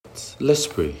right, let's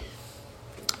pray.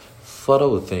 Father,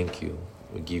 we thank you.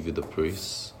 We give you the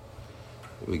praise.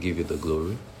 We give you the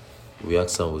glory. We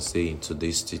ask and we say in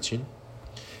today's teaching,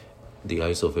 the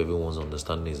eyes of everyone's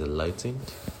understanding is enlightened.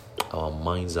 Our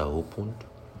minds are opened.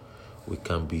 We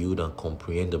can build and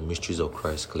comprehend the mysteries of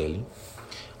Christ clearly.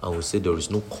 And we say there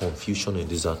is no confusion in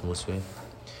this atmosphere.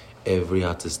 Every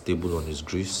heart is stable on His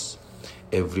grace.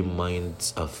 Every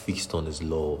mind are fixed on His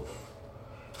love.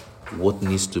 What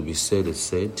needs to be said is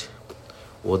said.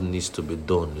 What needs to be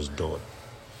done is done.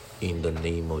 In the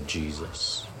name of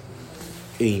Jesus.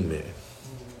 Amen.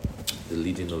 The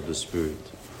leading of the Spirit.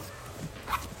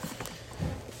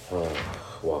 Oh,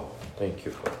 wow. Thank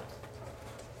you, Father.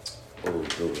 Oh,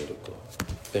 glory to God.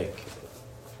 Thank you.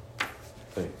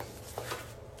 Thank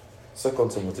you. 2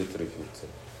 Timothy 3:15.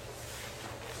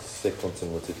 2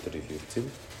 Timothy 3:15.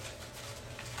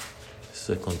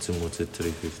 2 Timothy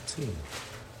 3:15.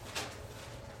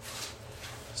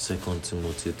 2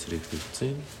 Timothy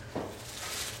 3:15.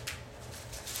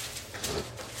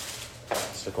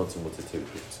 2 Timothy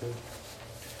 3:15.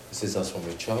 It says, as from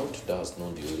a child that has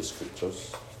known the Holy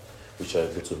Scriptures, which are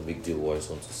able to make thee wise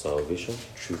unto salvation,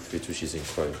 through faith which is in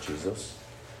Christ Jesus.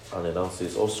 And it now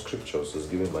says, all Scriptures is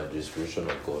given by the inspiration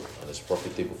of God, and is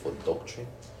profitable for doctrine,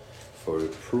 for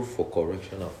reproof, for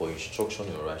correction, and for instruction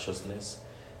in righteousness,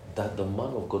 that the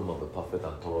man of God may be perfect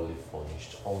and thoroughly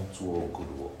furnished unto all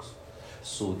good works.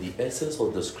 So the essence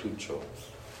of the Scripture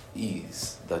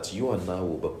is that you and I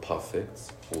will be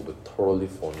perfect, will be thoroughly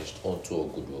furnished unto all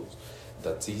good works.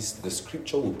 That is, the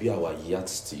Scripture will be our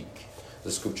yardstick.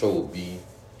 The Scripture will be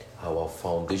our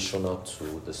foundational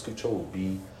tool. The Scripture will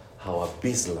be our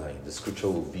baseline. The Scripture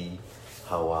will be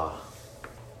our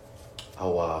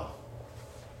run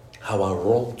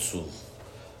to,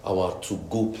 our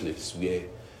to-go place where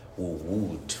we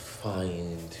would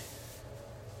find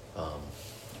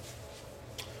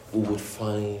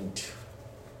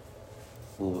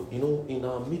in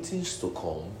our meetings to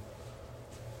come,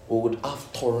 we would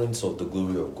have torrents of the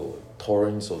glory of God,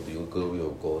 torrents of the glory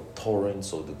of God,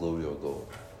 torrents of the glory of God,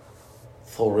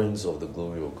 torrents of the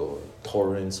glory of God,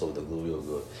 torrents of the glory of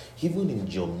God. Even in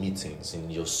your meetings, in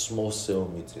your small cell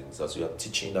meetings, as you are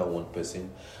teaching that one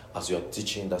person, as you are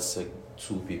teaching that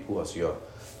two people, as you are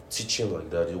teaching like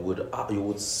that, you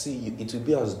would see, it will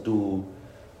be as though,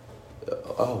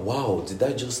 oh wow, did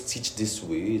I just teach this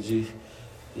way?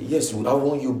 Yes, you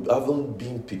haven't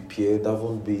been prepared,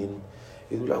 haven't been.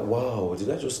 It was like, wow, did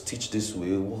I just teach this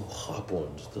way? What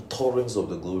happened? The torrents of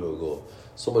the glory of God.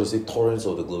 Somebody say torrents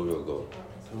of the glory of God.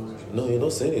 No, you're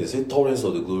not saying it. Say torrents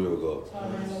of the glory of God.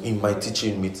 In my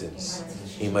teaching meetings,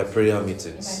 in my prayer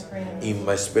meetings, in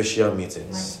my special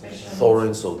meetings,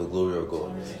 torrents of the glory of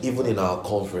God. Even in our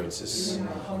conferences,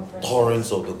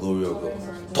 torrents of the glory of God.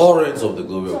 Torrents of the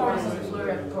glory of God.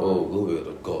 Oh, glory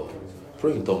to God.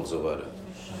 Pray in tongues over that.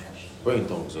 Pray in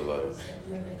tongues over that.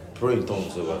 Pray in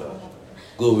tongues over that.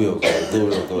 Glory of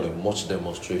God in much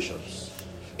demonstrations.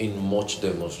 In much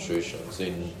demonstrations.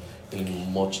 In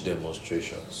much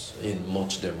demonstrations. In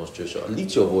much demonstrations.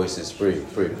 Lift your voices. Pray.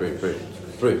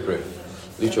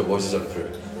 Lift your voices and pray.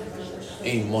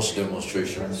 In much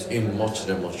demonstrations. In much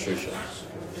demonstrations.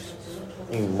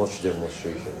 In much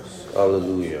demonstrations.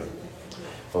 Hallelujah.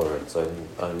 Alright,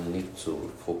 I need to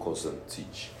focus and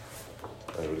teach.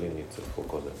 I really need to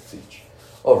focus and teach.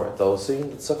 Alright, I was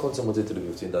saying 2 Timothy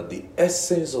 3:15 that the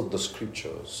essence of the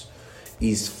Scriptures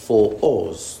is for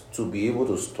us to be able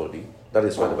to study. That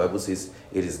is why the Bible says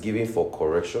it is given for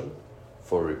correction,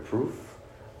 for reproof,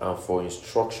 and for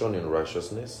instruction in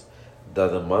righteousness, that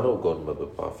the man of God may be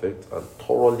perfect and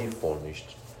thoroughly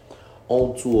furnished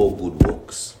unto all good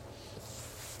works.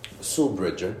 So,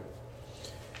 brethren,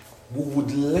 we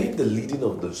would learn the leading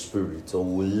of the Spirit, or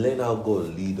we will learn how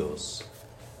God leads us,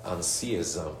 and see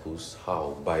examples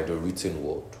how by the written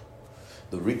word.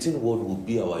 The written word will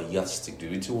be our yardstick. The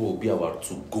written word will be our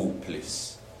to-go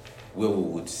place, where we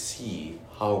would see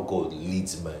how God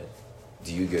leads man.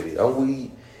 Do you get it? And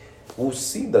we will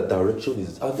see that direction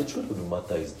is, and the truth of the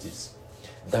matter is this: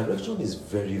 direction is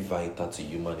very vital to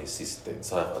human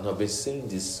existence. And I've been saying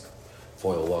this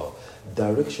for a while.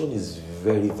 Direction is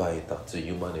very vital to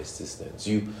human existence.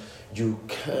 You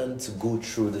can't go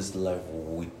through this life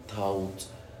without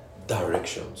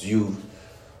directions. You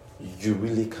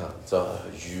really can't.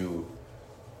 You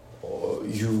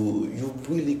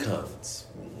really can't.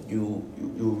 You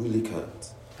really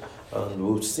can't. And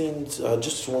we've seen. I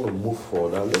just want to move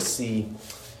forward. Now let's see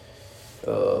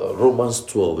Romans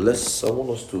 12. I want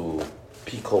us to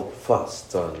pick up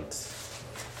fast and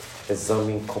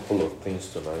examine a couple of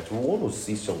things tonight. We want to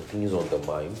see some things on the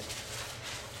mind.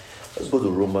 Let's go to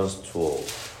Romans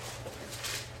 12.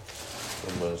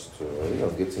 Romans 12. I think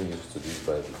I'm getting used to this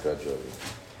Bible gradually.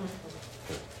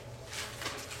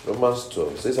 Romans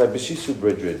 12 says, I beseech you,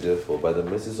 brethren, therefore, by the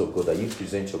mercies of God, that you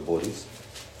present your bodies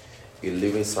a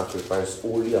living sacrifice,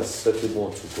 wholly acceptable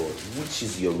unto God, which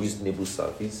is your reasonable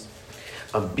service.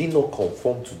 And be not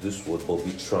conformed to this world, but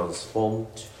be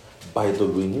transformed by the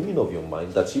renewing of your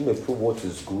mind, that you may prove what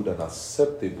is good and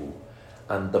acceptable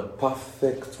and the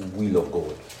perfect will of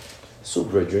God. So,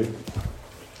 brethren,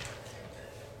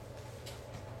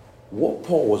 what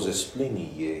Paul was explaining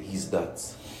here is that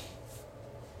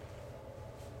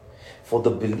for the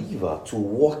believer to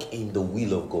walk in the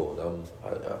will of God,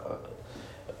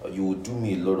 you will do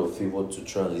me a lot of favor to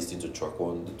try and listen to track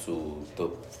 1 to the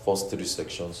first 3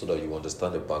 sections so that you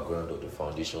understand the background of the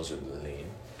foundations of the laying.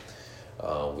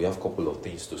 We have a couple of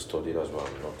things to study, that's why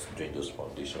I'm not doing those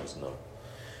foundations now,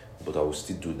 but I will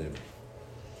still do them.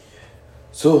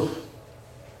 So,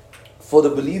 for the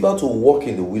believer to walk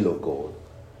in the will of God,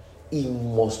 he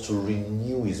must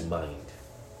renew his mind.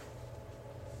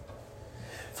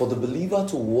 For the believer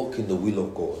to walk in the will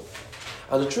of God,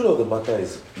 and the truth of the matter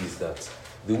is that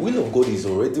the will of God is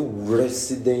already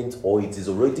resident, or it is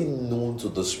already known to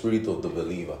the spirit of the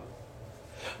believer.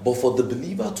 But for the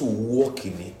believer to walk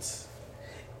in it,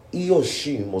 he or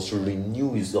she must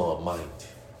renew his own mind.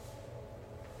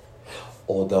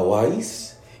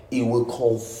 Otherwise, he will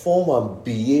conform and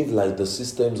behave like the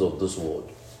systems of this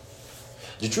world.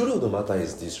 The truth of the matter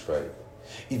is this, right?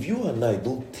 If you and I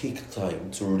don't take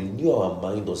time to renew our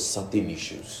mind on certain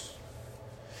issues,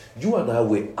 you and I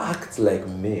will act like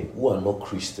men who are not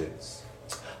Christians.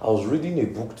 I was reading a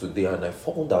book today and I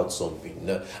found out something.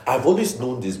 Now, I've always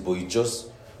known this, but it just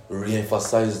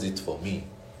re-emphasized it for me.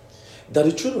 That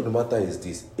the truth of the matter is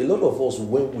this. A lot of us,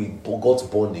 when we got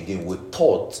born again, we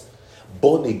thought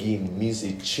born again means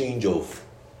a change of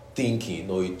thinking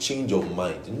or a change of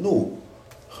mind. No.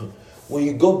 When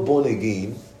you got born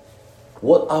again,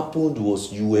 what happened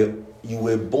was you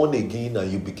were born again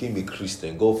and you became a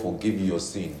Christian. God forgave you your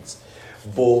sins.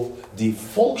 But the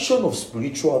function of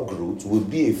spiritual growth will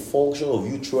be a function of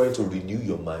you trying to renew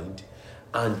your mind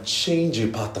and change a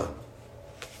pattern.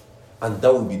 And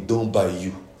that will be done by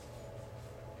you.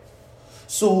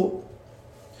 So,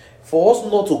 for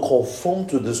us not to conform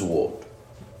to this world,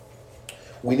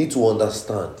 we need to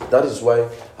understand. That is why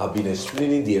I've been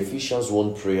explaining the Ephesians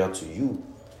 1 prayer to you.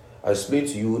 I explained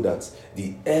to you that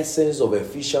the essence of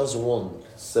Ephesians 1,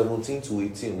 17 to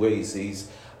 18, where he says,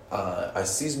 I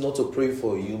cease not to pray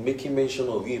for you, making mention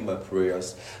of you in my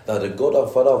prayers, that the God and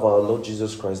Father of our Lord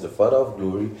Jesus Christ, the Father of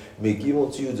glory, may give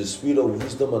unto you the spirit of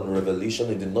wisdom and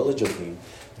revelation in the knowledge of him,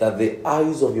 that the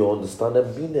eyes of your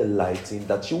understanding being enlightened,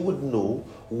 that you would know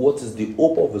what is the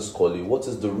hope of his calling, what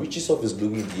is the riches of his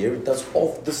glory in the inheritance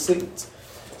of the saints.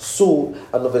 So,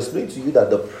 and I've explained to you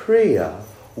that the prayer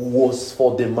was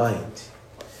for the mind,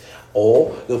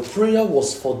 or the prayer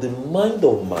was for the mind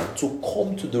of man to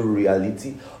come to the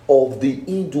reality of the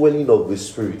indwelling of the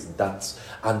Spirit,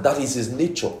 and that is his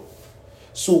nature.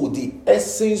 So the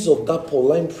essence of that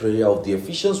Pauline prayer, of the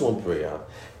Ephesians 1 prayer,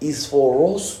 is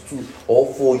for us to,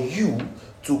 or for you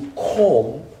to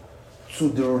come to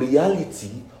the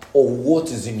reality of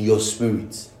what is in your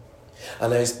spirit.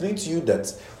 And I explained to you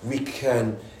that we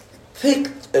can take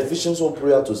Ephesians 1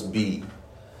 prayer to be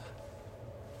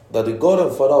that the God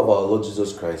and Father of our Lord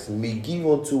Jesus Christ may give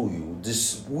unto you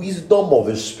this wisdom of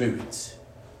his Spirit,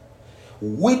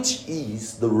 which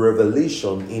is the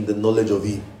revelation in the knowledge of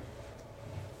him.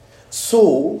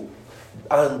 So,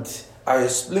 and I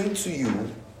explained to you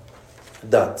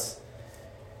that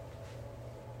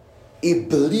a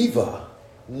believer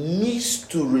needs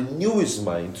to renew his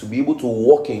mind to be able to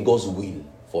walk in God's will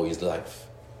for his life.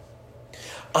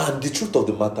 And the truth of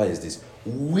the matter is this: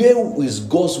 where is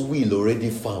God's will already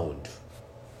found?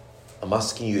 I'm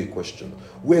asking you a question.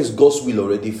 Where is God's will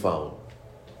already found?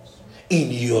 In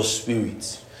your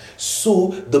spirit. So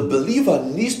the believer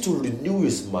needs to renew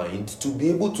his mind to be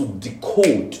able to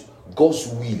decode God's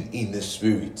will in the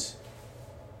spirit.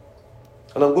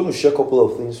 And I'm going to share a couple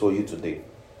of things for you today,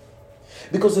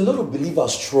 because a lot of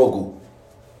believers struggle.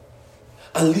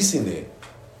 And listen there.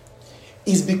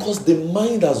 It's because the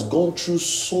mind has gone through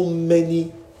so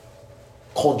many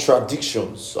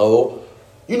contradictions. Or,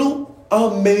 how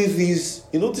many things,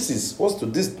 this is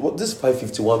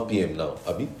 5:51 p.m. now,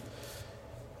 Abi?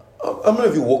 How many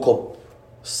of you woke up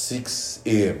 6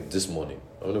 a.m. this morning?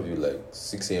 How many of you, like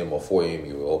 6 a.m. or 4 a.m.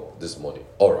 you were up this morning?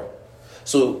 Alright.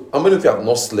 So, how many of you have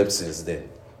not slept since then?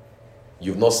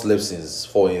 You've not slept since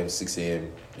 4 a.m., 6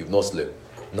 a.m. You've not slept.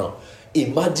 Now,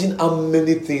 imagine how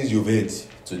many things you've heard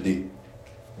today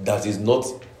that is not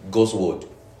God's word.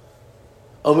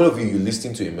 How many of you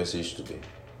listening to a message today?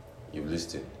 You've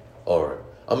listened. Alright.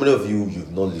 How many of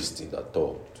you've not listened at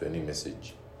all to any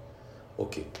message?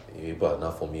 Okay. You are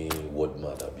not for me word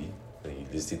mad, Abi. When you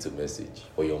listen to message.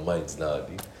 For your minds now,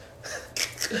 Abi.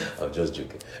 I'm just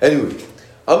joking. Anyway,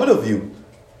 how many of you,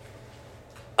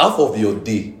 half of your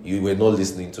day, you were not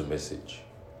listening to message?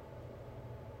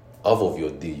 Half of your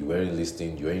day, you weren't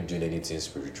listening, you weren't doing anything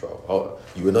spiritual.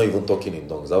 You were not even talking in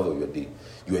tongues. Half of your day,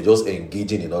 you were just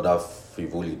engaging in other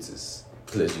frivolities.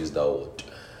 Let's use that word.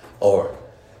 Alright.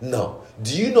 Now,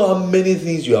 do you know how many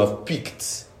things you have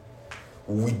picked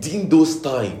within those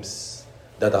times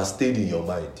that have stayed in your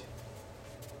mind?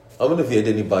 How many of you had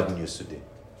any bad news today?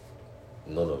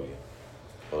 None of you.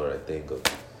 Alright, thank God.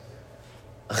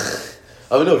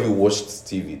 How many of you watched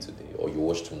TV today or you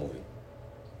watched a movie?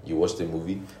 You watched a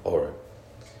movie? Alright.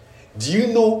 Do you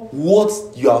know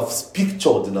what you have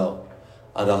pictured now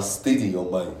and has stayed in your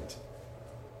mind?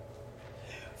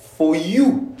 For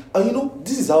you, and you know,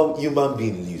 this is how human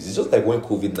being lives. It's just like when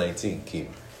COVID-19 came.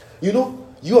 You know,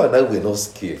 you and I were not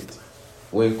scared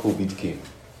when COVID came.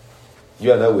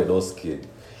 You and I were not scared.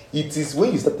 It is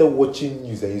when you started watching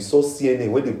news and you saw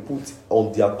CNN when they put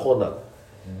on their corner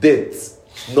deaths,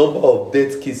 number of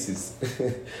death cases,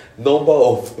 number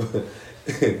of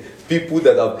people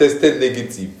that have tested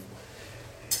negative,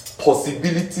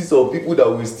 possibilities of people that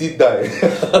will still die.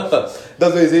 That's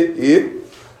why you say,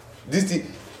 this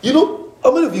thing. You know,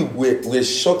 how many of you were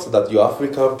shocked that your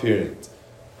African parent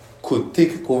could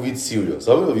take COVID serious?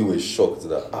 How many of you were shocked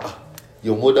that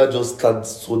your mother just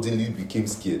suddenly became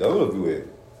scared? How many of you were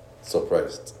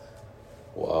surprised?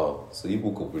 Wow. So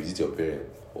people could predict your parent.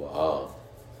 Wow.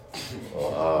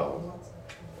 Wow.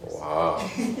 Wow.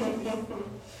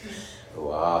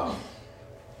 Wow.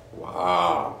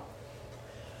 Wow.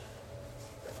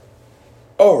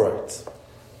 All right.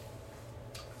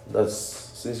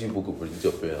 Since you could predict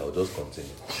your prayer, I'll just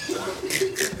continue.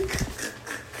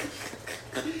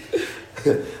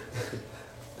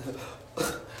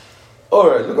 All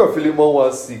right, look at Philemon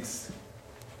 1:6.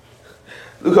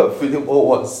 Look at Philemon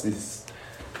 1:6.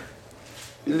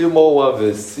 Philemon 1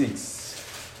 verse 6.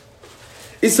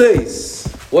 It says,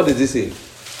 what did it say?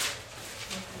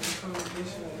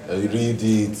 Read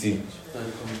it.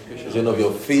 Vision of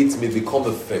your faith may become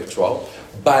effectual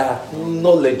by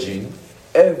acknowledging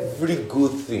every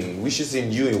good thing which is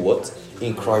in you in what?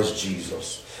 In Christ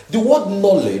Jesus. The word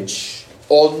knowledge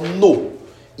or know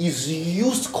is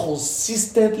used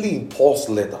consistently in Paul's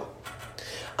letter.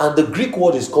 And the Greek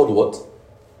word is called what?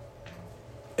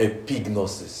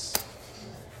 Epignosis.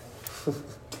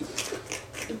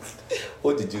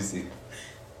 What did you say?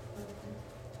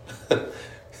 The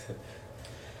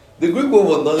Greek word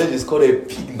for knowledge is called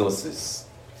epignosis.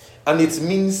 And it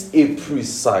means a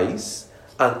precise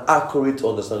and accurate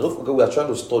understanding. Don't forget, we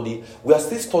are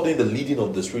still studying the leading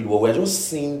of the Spirit, but we're just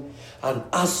seeing an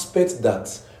aspect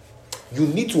that you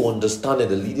need to understand in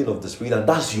the leading of the Spirit, and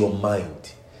that's your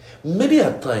mind. Many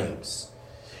a times,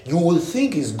 you will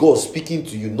think it's God speaking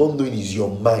to you, not knowing it's your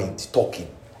mind talking.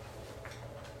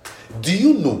 Do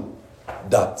you know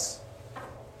that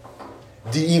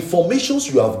the informations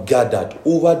you have gathered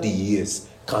over the years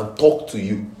can talk to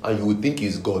you and you will think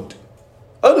it's God?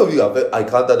 How many of you have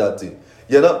encountered that thing?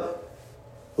 You're not.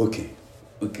 Okay,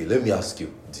 let me ask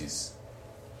you this.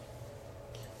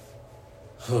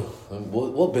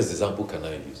 What best example can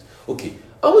I use? Okay,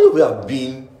 how many of you have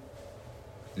been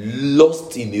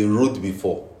lost in a road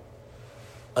before?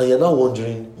 And you're now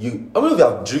wondering, how many of you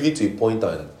have driven to a point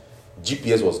and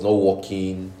GPS was not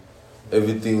working,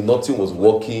 nothing was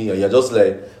working, and you're just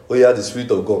like, oh yeah, the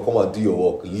Spirit of God, come and do your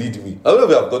work, lead me. How many of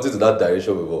you have gotten to that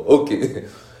direction before?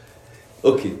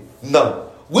 Okay. Now,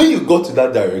 when you go to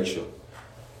that direction,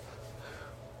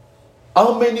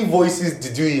 how many voices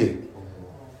did you hear?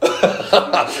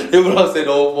 Everyone said,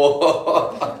 oh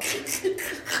more.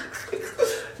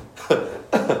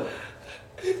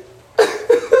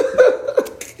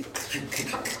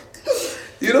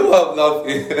 You know what I'm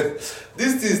laughing?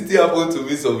 This thing still happened to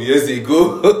me some years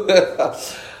ago.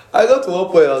 I got to one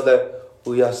point, I was like,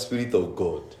 oh yeah, Spirit of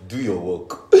God, do your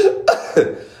work.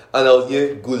 And I was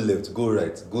here, go left, go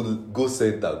right, go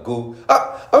center, go.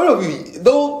 I don't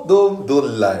know,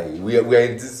 don't lie. We are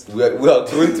in this. We are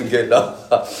growing together.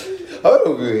 How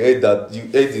many of you heard that? You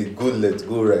heard it, go left,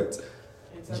 go right.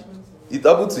 It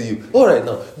happened to you. All right,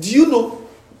 now, do you know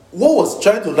what was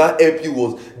trying to now help you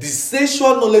was the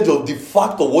sensual knowledge of the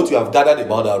fact of what you have gathered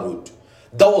about that road?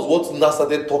 That was what now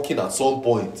started talking at some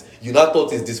point. You now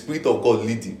thought it's the Spirit of God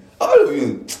leading. How many of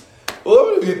you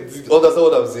understand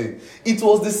what I'm saying? It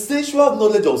was the sensual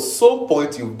knowledge of some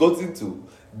point you've gotten to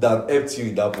that helped you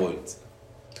in that point.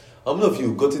 How many of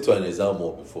you got into an exam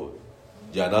hall before?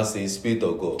 You are now saying Spirit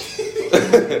of God.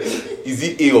 Is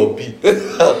it A or B?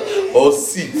 Or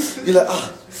C? You're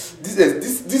like,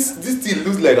 this thing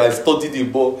looks like I studied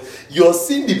it, but you're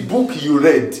seeing the book you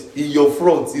read in your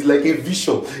front. It's like a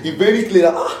vision. It's very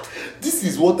clear. This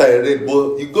is what I read,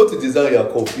 but you go to design, you're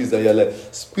confused, and you're like,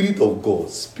 Spirit of God,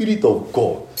 Spirit of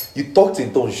God. You talked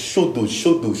in tongues, shodo,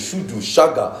 shudu,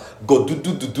 shaga, God,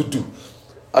 do.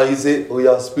 And you say, oh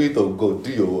yeah, Spirit of God,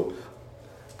 do your work.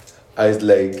 And it's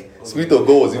like, Spirit of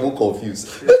God was even confused.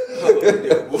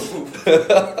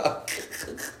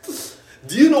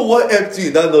 Do you know what helped you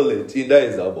in that knowledge, in that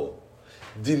example?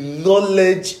 The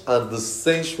knowledge and the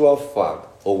sensual fact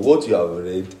of what you have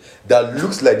read that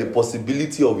looks like the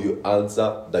possibility of your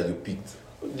answer that you picked.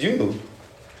 Do you know?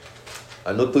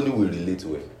 And not only will relate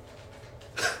well.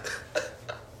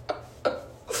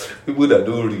 People that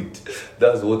don't read,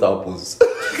 that's what happens.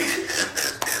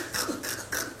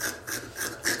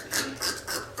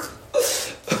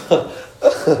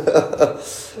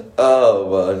 Oh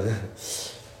man.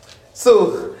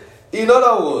 So, in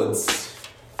other words,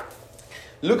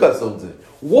 look at something.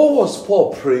 What was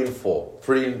Paul praying for?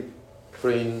 Praying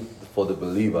for the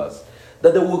believers.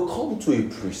 That they will come to a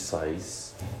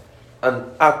precise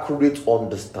and accurate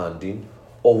understanding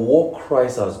of what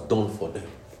Christ has done for them.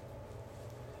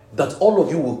 That all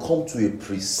of you will come to a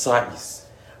precise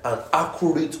and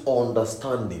accurate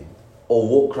understanding of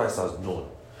what Christ has done.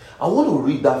 I want to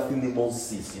read that Philemon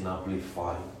 6 in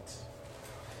Amplified.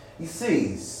 It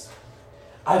says,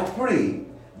 I pray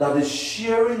that the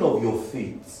sharing of your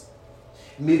faith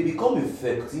may become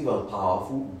effective and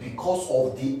powerful because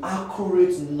of the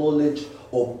accurate knowledge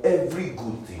of every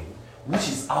good thing which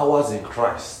is ours in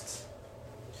Christ.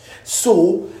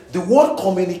 So, the word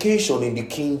communication in the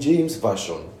King James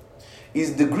Version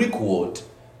is the Greek word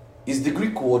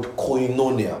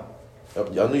koinonia. I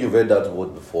know you've heard that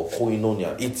word before,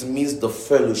 koinonia. It means the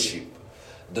fellowship,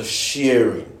 the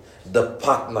sharing, the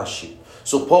partnership.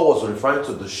 So Paul was referring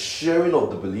to the sharing of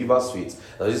the believer's faith,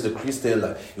 that is the Christian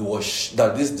life. It was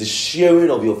that is the sharing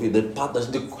of your faith, the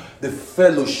partnership, the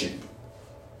fellowship.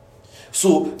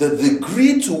 So the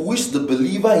degree to which the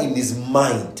believer in his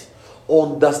mind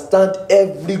understand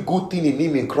every good thing in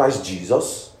him in Christ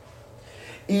Jesus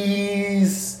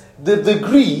is the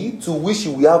degree to which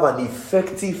we have an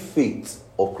effective faith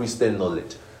of Christian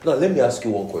knowledge. Now let me ask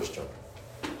you one question.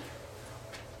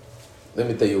 Let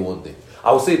me tell you one thing.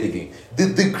 I will say it again.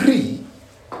 The degree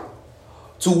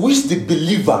to which the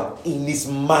believer in his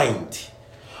mind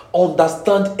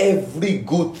understand every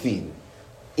good thing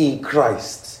in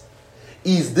Christ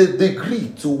is the degree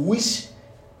to which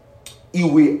he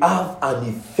will have an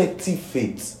effective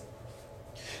faith.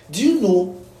 Do you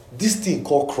know this thing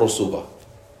called crossover?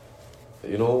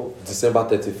 You know, December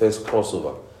 31st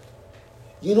crossover.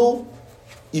 You know,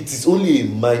 it is only a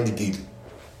mind game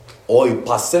or a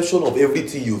perception of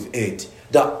everything you've heard.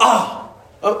 That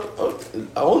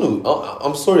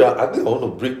I'm sorry, I think I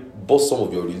want to bust some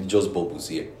of your religious bubbles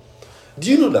here. Do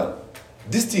you know that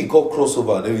this thing called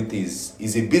crossover and everything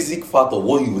is a basic fact of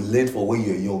what you learned from when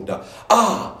you're young? That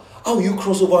how will you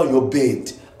cross over on your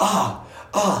bed?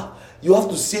 You have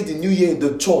to say the new year in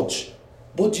the church.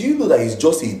 But do you know that it's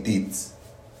just a date?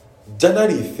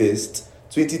 January 1st,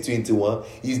 2021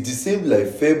 is the same like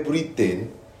February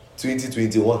 10,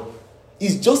 2021.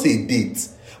 It's just a date.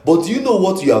 But do you know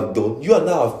what you have done? You and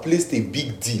I have placed a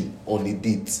big deal on a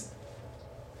date.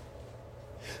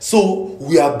 So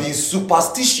we are being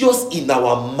superstitious in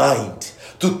our mind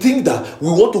to think that we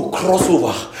want to cross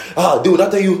over. They will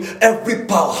not tell you every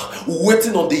power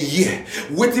waiting on the year,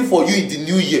 waiting for you in the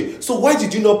new year. So why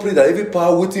did you not pray that every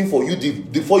power waiting for you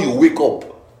before you wake up?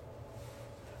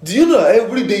 Do you know that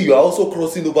every day you are also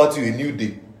crossing over to a new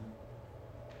day?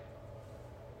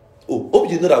 Oh, hope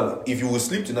you know that if you will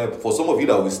sleep tonight, for some of you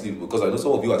that will sleep, because I know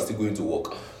some of you are still going to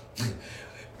work.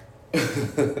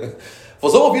 For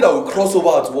some of you that will cross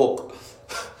over at work,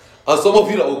 and some of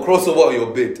you that will cross over on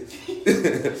your bed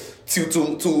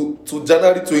to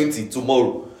January 20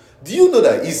 tomorrow, do you know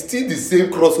that it's still the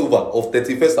same crossover of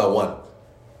 31st and 1?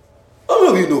 How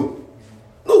many of you know?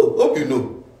 No, hope you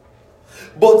know.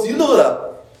 But you know that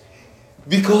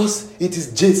because it is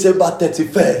December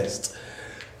 31st,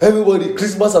 everybody,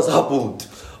 Christmas has happened.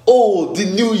 Oh, the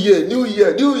new year.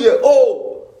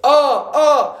 Oh,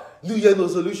 New Year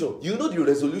resolution. You know the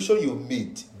resolution you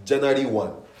made January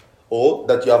 1 or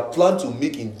that you have planned to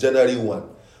make in January 1.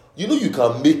 You know you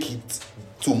can make it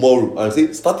tomorrow and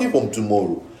say, starting from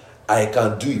tomorrow, I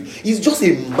can do it. It's just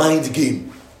a mind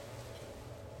game.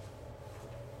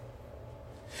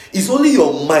 It's only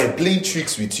your mind playing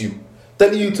tricks with you,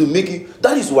 telling you to make it.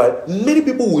 That is why many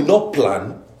people will not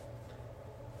plan.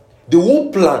 They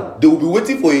won't plan. They will be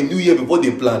waiting for a new year before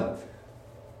they plan.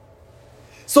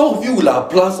 Some of you will have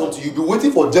planned something. You'll be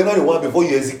waiting for January 1 before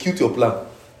you execute your plan.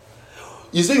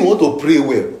 You say you want to pray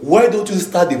well. Why don't you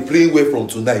start the praying well from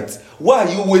tonight? Why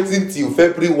are you waiting till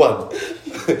February 1?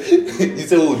 You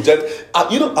say, oh,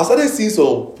 I started seeing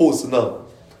some posts now.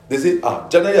 They say,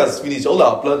 January has finished. All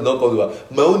our plans not come over.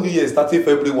 My own new year is starting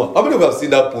February 1. How many of you have seen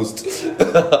that post?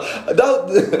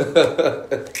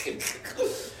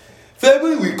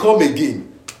 February will come again.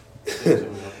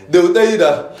 They will tell you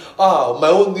that, my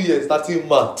own new year is starting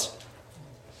March.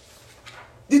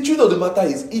 The truth of the matter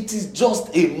is, it is just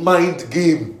a mind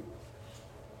game.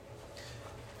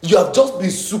 You have just been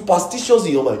superstitious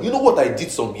in your mind. You know what I did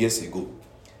some years ago?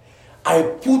 I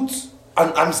put,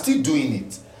 and I'm still doing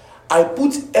it, I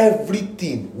put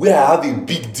everything where I have a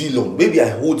big deal on. Maybe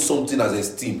I hold something as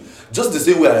esteem. Just the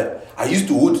same way I used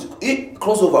to hold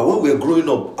crossover when we were growing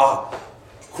up.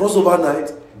 Crossover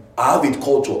night, I have it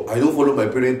culture. I don't follow my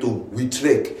parents home. We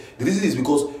trek. The reason is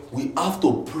because we have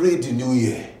to pray the new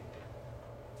year.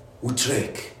 We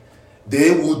trek.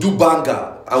 Then we'll do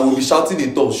banger and we'll be shouting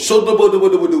in tongues. Shut up,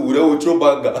 we'll throw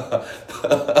banger.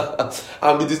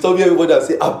 And be disturbing everybody and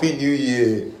say Happy New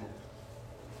Year.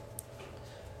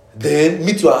 Then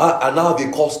me too, I now have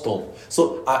a custom.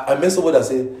 So I met somebody that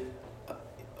said,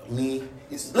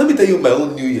 let me tell you my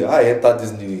own new year. I entered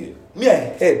this new year. Me,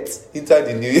 I ate inside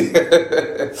the new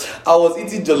year. I was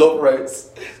eating jollof rice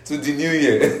to the new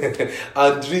year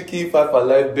and drinking 5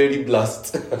 Alive Berry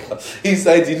Blast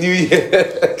inside the new year.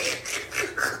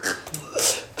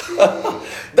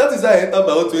 That is how I entered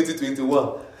my own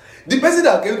 2021. The person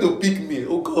that came to pick me,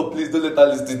 oh God, please don't let her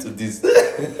listen to this. The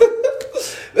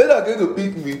person that came to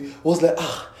pick me was like,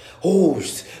 as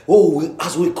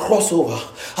we cross over,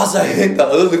 as I enter,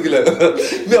 I was looking like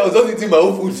me, I was just eating my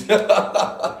own food.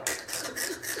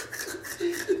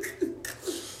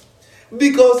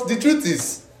 Because the truth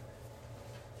is,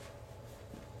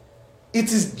 it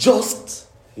is just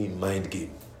a mind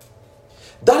game.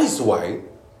 That is why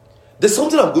there's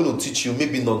something I'm going to teach you,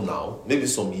 maybe not now, maybe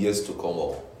some years to come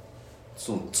or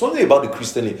soon. Something about the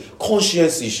Christian life,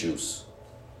 conscience issues.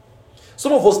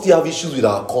 Some of us still have issues with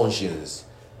our conscience.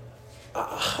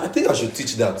 I think I should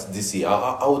teach that this year.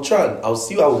 I will try and I'll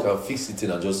see how we can fix it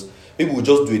in and maybe we'll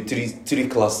just do a three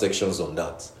class sections on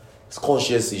that. It's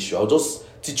conscience issue. I'll just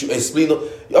teach you, explain.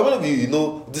 How many of you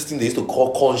know this thing they used to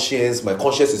call conscience? My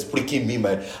conscience is pricking me.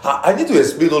 I need to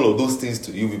explain all of those things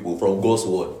to you people from God's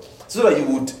word, so that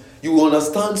you will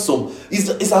understand some. It's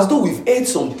as though we've heard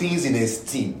some things in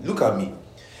esteem. Look at me.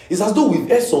 It's as though we've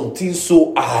heard some things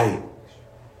so high,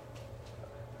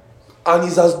 and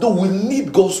it's as though we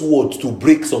need God's word to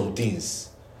break some things.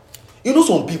 You know,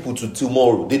 some people to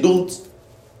tomorrow they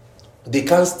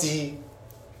can't steal.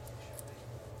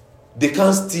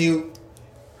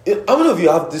 How many of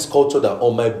you have this culture that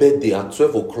on my birthday at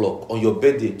 12 o'clock, on your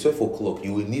birthday at 12 o'clock,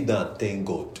 you will kneel down and thank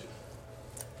God?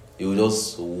 You will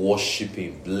just worship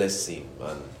Him, bless Him.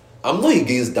 And I'm not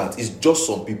against that. It's just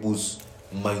some people's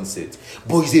mindset.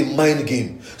 But it's a mind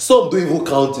game. Some don't even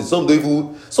count it. Some don't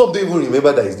even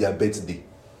remember that it's their birthday.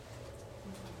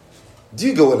 Do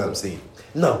you get what I'm saying?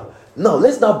 Now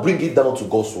let's now bring it down to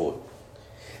God's word.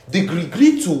 The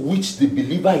degree to which the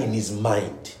believer in his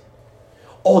mind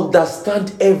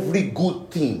understand every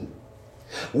good thing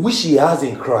which he has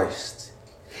in Christ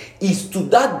is to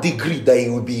that degree that he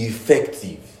will be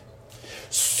effective.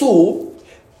 So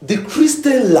the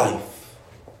Christian life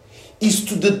is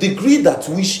to the degree that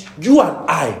which you and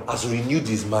I has renewed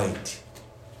his mind.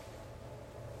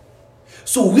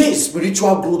 So where is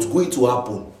spiritual growth going to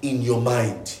happen? In your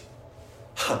mind.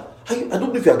 I don't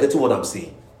know if you are getting what I'm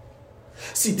saying.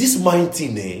 See, this mind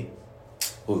thing,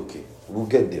 okay, we'll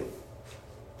get there.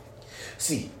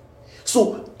 See,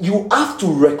 so you have to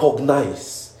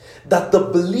recognize that the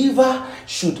believer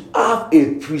should have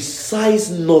a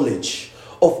precise knowledge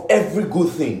of every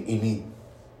good thing in him.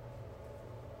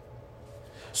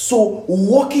 So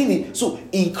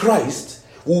in Christ,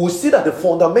 we will see that the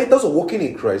fundamentals of walking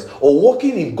in Christ or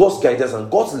walking in God's guidance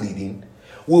and God's leading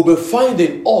will be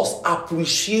finding us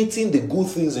appreciating the good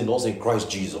things in us in Christ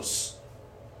Jesus.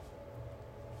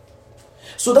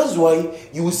 So that's why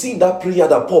you will see in that prayer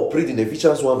that Paul prayed in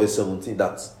Ephesians 1 verse 17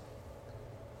 that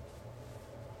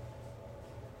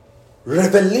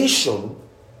revelation,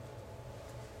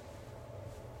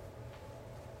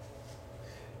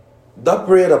 that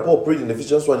prayer that Paul prayed in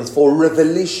Ephesians 1 is for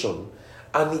revelation,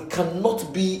 and it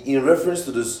cannot be in reference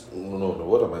to this. No,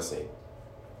 what am I saying?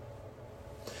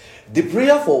 The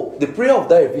prayer of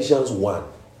that Ephesians 1,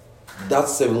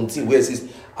 that's 17, where it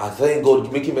says, I thank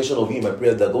God, making mention of Him in my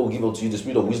prayer, that God will give unto you the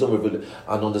spirit of wisdom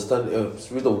and understand,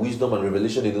 spirit of wisdom and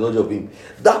revelation in the knowledge of Him.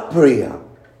 That prayer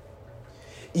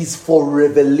is for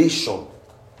revelation.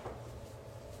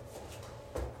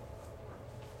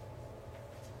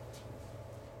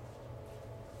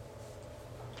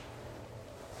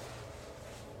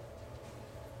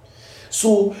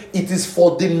 So it is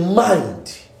for the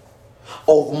mind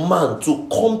of man to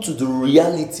come to the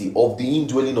reality of the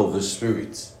indwelling of the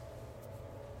Spirit.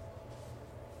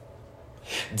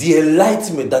 The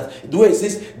enlightenment, that the way it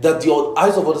says that the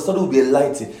eyes of understanding will be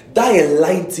enlightened, that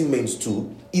enlightenment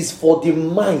too is for the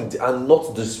mind and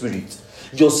not the spirit.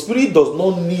 Your spirit does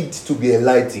not need to be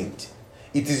enlightened.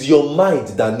 It is your mind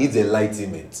that needs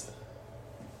enlightenment.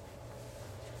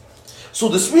 So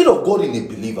the Spirit of God in a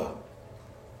believer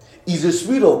is the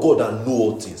Spirit of God that knows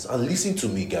all things. And listen to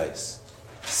me, guys.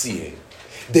 See,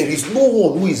 there is no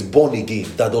one who is born again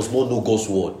that does not know God's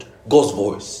word, God's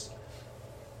voice.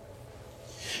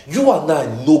 You and I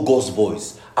know God's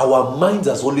voice. Our minds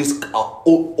has always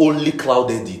only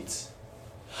clouded it.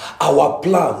 Our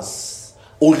plans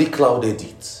only clouded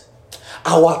it.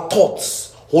 Our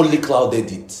thoughts only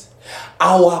clouded it.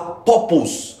 Our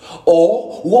purpose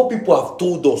or what people have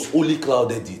told us only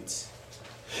clouded it.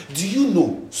 Do you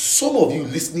know, some of you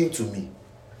listening to me,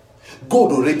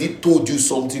 God already told you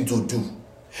something to do,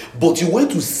 but you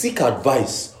went to seek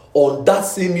advice on that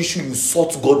same issue you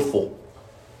sought God for.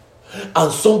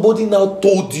 And somebody now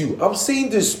told you, I'm saying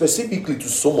this specifically to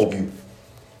some of you,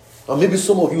 and maybe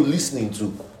some of you listening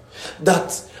to,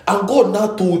 that, and God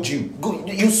now told you,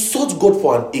 you sought God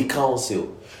for a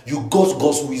counsel, you got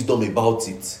God's wisdom about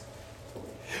it.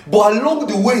 But along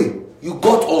the way, you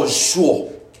got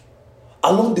unsure.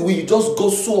 Along the way, you just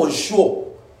got so unsure.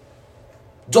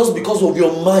 Just because of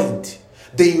your mind.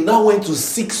 Then you now went to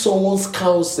seek someone's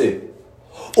counsel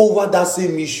over that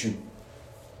same issue.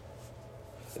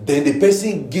 Then the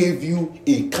person gave you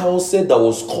a counsel that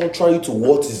was contrary to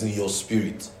what is in your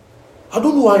spirit. I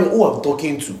don't know who I'm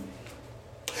talking to.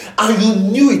 And you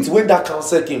knew it when that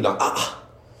counsel came down.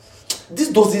 This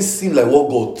doesn't seem like what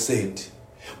God said.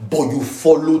 But you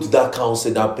followed that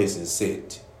counsel that person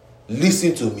said.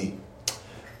 Listen to me.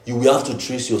 You will have to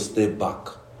trace your step back.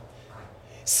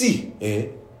 See,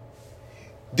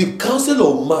 the counsel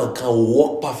of man can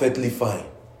work perfectly fine.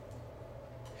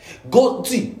 God,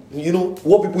 see, you know,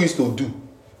 what people used to do.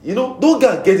 You know, don't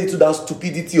get into that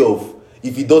stupidity of,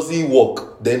 if it doesn't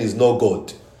work, then it's not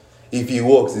God. If it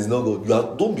works, it's not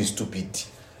God. Don't be stupid.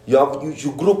 You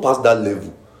should grow past that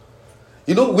level.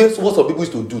 You know, what some people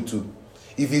used to do too.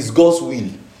 If it's God's will,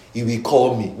 He will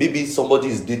call me. Maybe somebody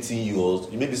is dating you, or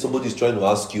maybe somebody is trying to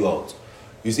ask you out.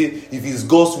 You say, if it's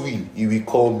God's will, He will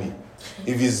call me.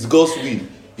 If it's God's will,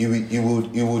 He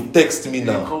will text me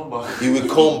now. He will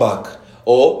come back.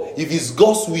 Or if it's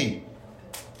God's will,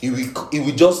 He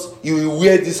will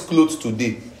wear this clothes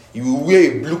today. He will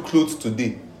wear a blue clothes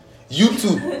today. You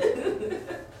too.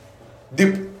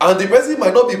 And the person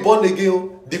might not be born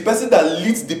again. The person that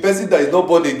leads the person that is not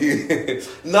born again,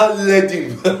 now led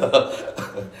him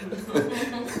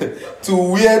to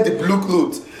wear the blue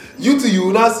clothes. You too, you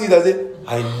will now see that say,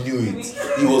 I knew it.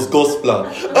 It was God's plan.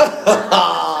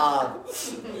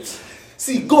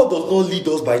 See, God does not lead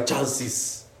us by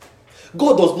chances.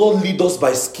 God does not lead us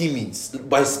by schemes.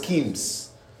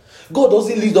 God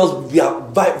doesn't lead us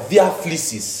via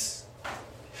fleeces.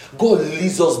 God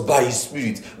leads us by His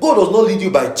Spirit. God does not lead you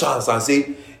by chance and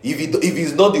say, if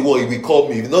he's not the one, He will call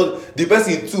me. If not the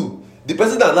person too, the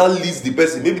person that now leads the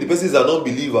person, maybe the person is an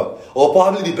unbeliever, or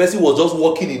probably the person was just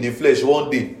walking in the flesh one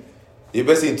day. The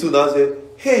person too now say,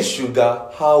 hey sugar,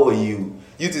 how are you?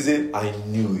 You to say, I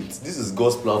knew it. This is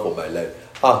God's plan for my life.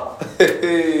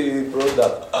 Hey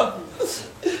brother,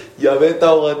 you have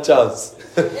entered one chance.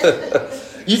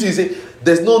 You to say,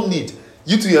 there's no need.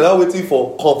 You two are now waiting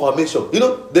for confirmation. You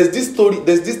know, there's this story,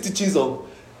 there's this teachings on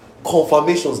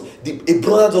confirmations. A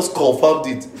brother just confirmed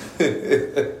it.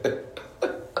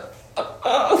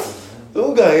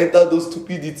 Don't go and enter those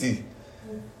stupidity.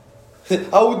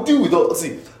 I will deal with all.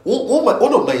 See,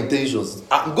 one of my intentions,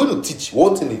 I'm going to teach.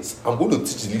 One thing is, I'm going to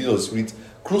teach the leading of the Spirit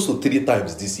close to 3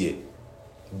 times this year.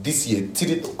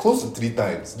 Close to 3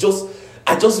 times.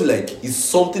 I just feel like it's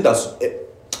something that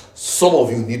some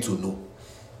of you need to know.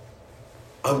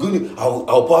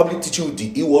 I'll probably teach you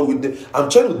the E-word with them. I'm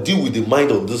trying to deal with the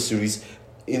mind of this series.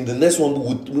 In the next one,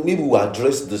 maybe we'll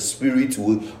address the spirit.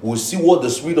 We'll see what the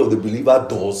spirit of the believer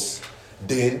does.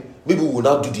 Then maybe we'll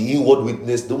now do the inward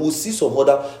witness. Then we'll see some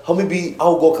other, how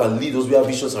God can lead us via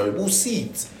visions. We'll see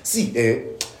it. See,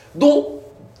 don't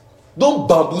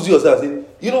bamboozle yourself. Say,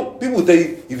 you know, people tell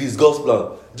you, if it's God's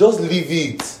plan, just leave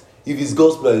it. If it's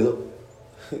God's plan,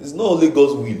 It's not only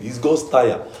God's will, it's God's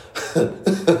tire.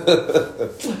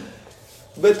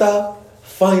 Better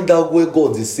find out where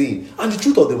God is saying. And the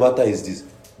truth of the matter is this: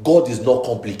 God is not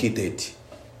complicated.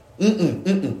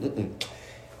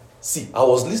 See, I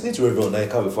was listening to Reverend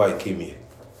Naika before I came here.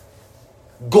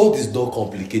 God is not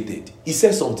complicated. He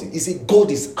said something. He said, God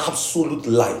is absolute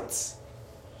light.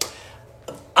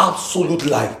 Absolute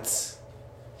light.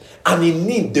 And in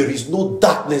him there is no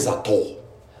darkness at all.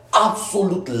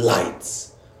 Absolute light.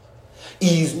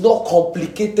 He is not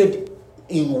complicated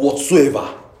in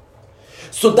whatsoever.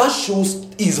 So that shows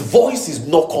his voice is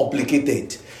not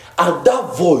complicated. And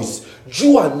that voice,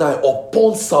 you and I,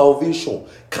 upon salvation,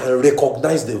 can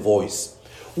recognize the voice.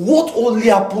 What only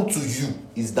happened to you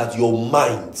is that your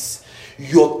minds,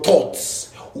 your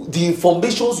thoughts, the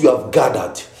informations you have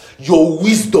gathered, your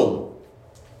wisdom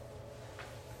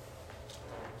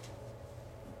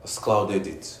has clouded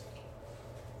it.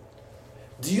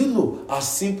 Do you know, as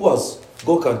simple as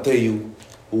God can tell you,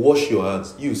 wash your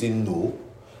hands, you say, no,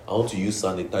 I want to use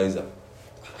sanitizer.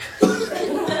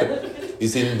 You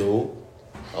say, no,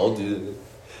 I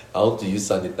want to use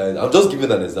sanitizer. I'm just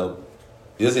giving an example.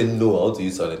 You just say, no, I want to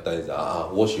use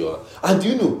sanitizer. Wash your hands. And do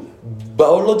you know,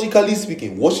 biologically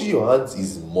speaking, washing your hands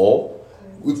is more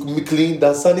clean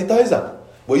than sanitizer.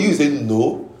 But you say,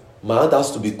 no, my hand has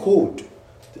to be cold.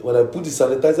 When I put the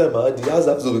sanitizer in my hand, the hands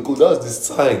has to be cold. That's the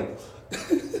sign.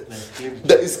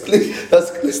 That is clean.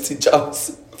 That's cleansed the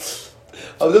germs.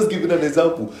 I'm just giving an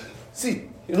example. See,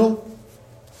 you know,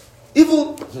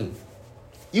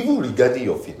 even regarding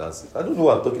your finances, I don't know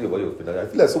why I'm talking about your finances. I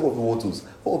feel like some of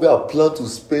you have planned to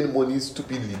spend money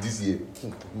stupidly this year.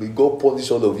 May God punish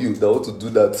all of you that want to do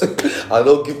that and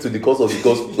not give to the cause of the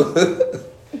gospel.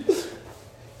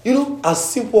 You know, as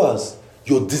simple as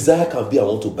your desire can be, I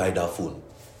want to buy that phone.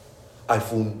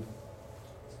 iPhone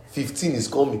 15 is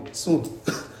coming soon.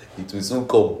 It will soon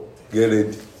come. Get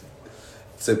ready.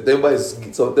 September is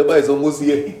almost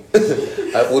here.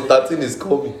 iPhone 13 is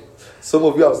coming. Some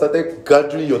of you have started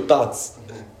gathering your tats.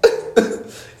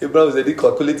 Abraham said he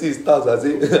calculated his tats. I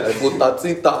say iPhone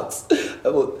 13 tats.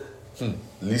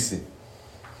 Listen.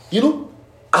 You know,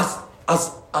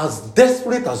 as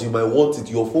desperate as you might want it,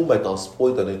 your phone might have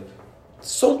spoiled, and then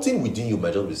something within you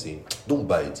might just be saying, don't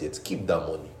buy it yet, keep that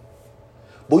money.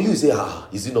 But you say,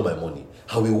 is it not my money?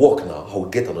 I will work now, I will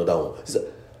get another one. He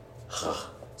said,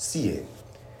 see,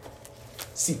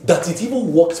 that it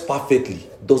even works perfectly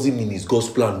doesn't mean it's God's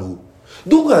plan, no.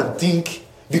 Don't go and think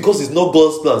because it's not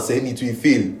God's plan saying it will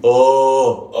fail.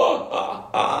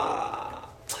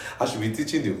 I should be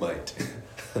teaching the mind.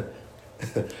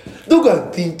 Don't go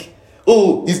and think,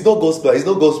 it's not God's plan,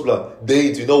 then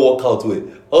it will not work out well.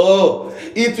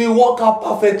 It will work out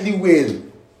perfectly well.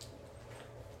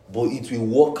 But it will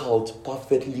work out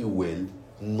perfectly well,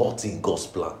 not in God's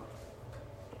plan.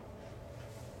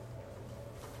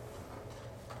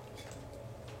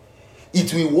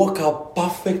 It will work out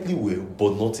perfectly well,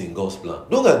 but not in God's plan.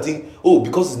 Don't go and think,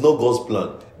 because it's not God's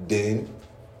plan, then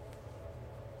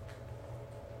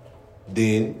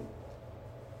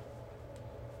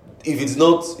if it's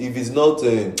not,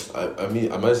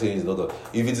 am I saying it's not God?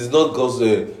 If it is not God's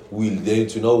will, then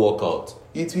it will not work out.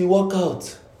 It will work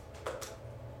out.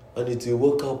 And it will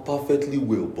work out perfectly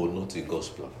well, but not in God's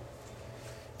plan.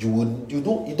 You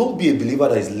don't be a believer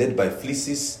that is led by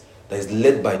fleeces, that is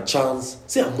led by chance.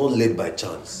 Say, I'm not led by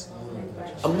chance.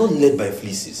 I'm not led by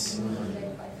fleeces.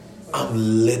 I'm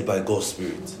led by God's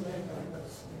Spirit.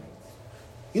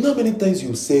 You know how many times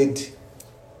you said,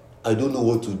 I don't know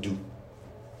what to do?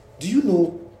 Do you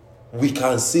know we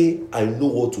can say, I know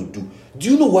what to do? Do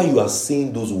you know why you are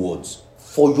saying those words?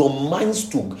 For your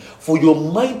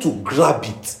mind to grab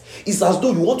it. It's as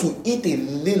though you want to hit a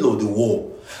nail on the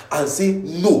wall and say,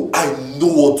 no, I know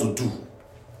what to do.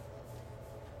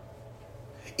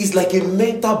 It's like a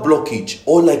mental blockage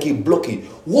or like a blockage.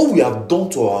 What we have done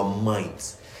to our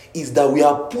minds is that we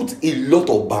have put a lot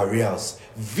of barriers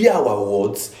via our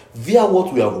words, via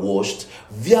what we have watched,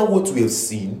 via what we have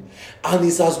seen, and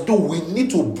it's as though we need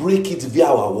to break it via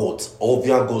our words or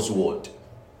via God's word.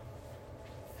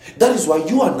 That is why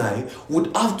you and I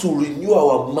would have to renew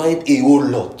our mind a whole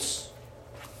lot.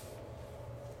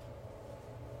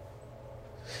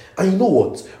 And you know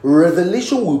what?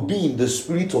 Revelation will be in the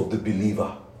spirit of the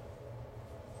believer,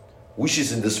 which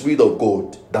is in the spirit of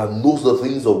God, that knows the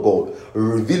things of God,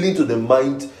 revealing to the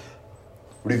mind,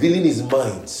 revealing his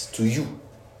mind to you.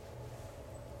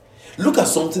 Look at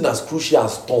something as crucial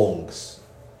as tongues.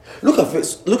 Look at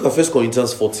 1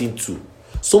 Corinthians 14:2.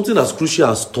 Something as crucial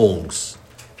as tongues.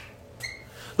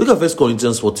 Look at 1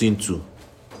 Corinthians 14:2.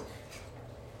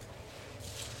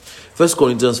 1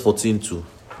 Corinthians 14:2.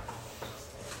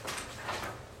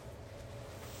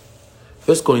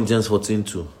 1 Corinthians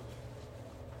 14:2.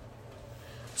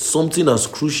 Something as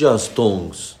crucial as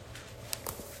tongues.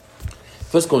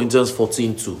 1 Corinthians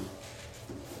 14:2.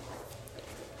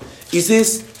 It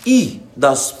says, he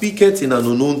that speaketh in an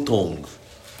unknown tongue.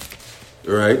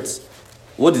 Right?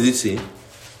 What did it say?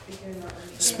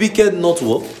 Speaketh not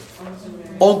what?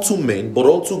 Unto men, but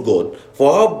unto God.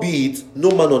 For howbeit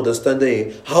no man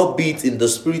understandeth him, howbeit in the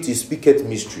spirit he speaketh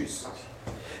mysteries.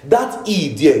 That he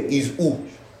there is who?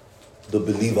 The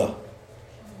believer.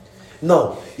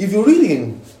 Now, if you read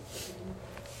in,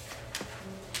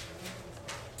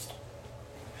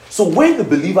 so when the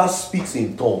believer speaks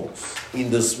in tongues, in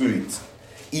the spirit,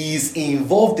 he is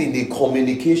involved in a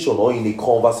communication or in a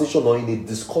conversation or in a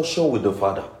discussion with the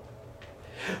Father.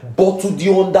 But to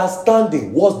the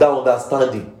understanding, what's that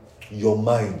understanding? Your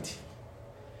mind.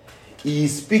 He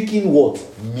is speaking what?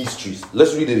 Mysteries.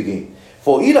 Let's read it again.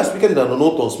 For he that speaketh in an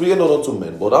unknown tongue speaketh not unto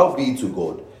men, but howbeit to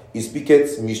God, he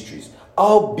speaketh mysteries.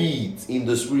 Howbeit in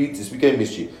the spirit he speaketh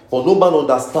mystery, for no man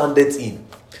understandeth him.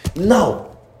 Now,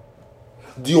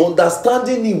 the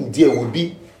understanding him there will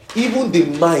be, even the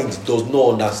mind does not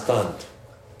understand.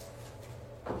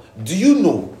 Do you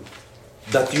know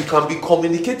that you can be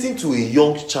communicating to a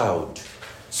young child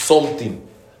something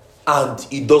and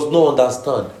he does not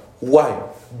understand? Why?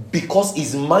 Because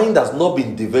his mind has not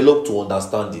been developed to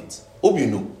understand it. Hope you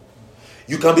know.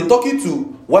 You can be talking to,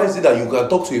 why is it that you can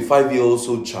talk to a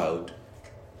 5-year-old child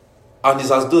and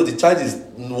it's as though the child is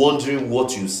wondering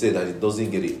what you said and it doesn't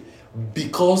get it?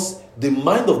 Because the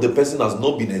mind of the person has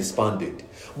not been expanded.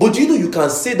 But do you know you can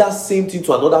say that same thing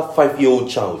to another 5-year-old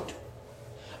child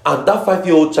and that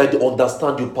 5-year-old child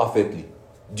understand you perfectly?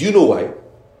 Do you know why?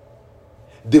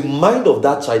 The mind of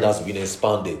that child has been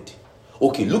expanded.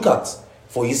 Okay, look at,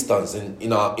 for instance,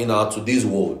 in our today's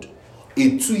world,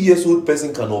 a 2-year-old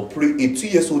person can operate, a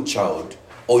 2-year-old child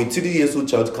or a 3-year-old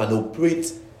child can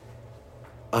operate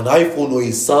an iPhone or a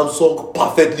Samsung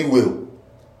perfectly well.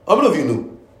 How many of you know?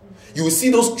 You will see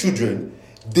those children,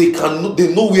 they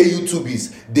know where YouTube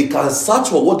is. They can search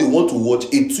for what they want to watch. A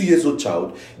 2-year-old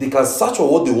child, they can search for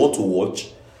what they want to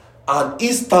watch, and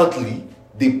instantly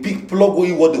they plug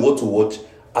in what they want to watch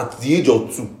at the age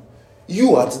of 2.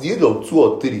 You at the age of 2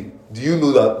 or 3, do you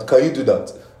know that? Can you do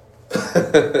that?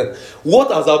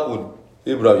 What has happened?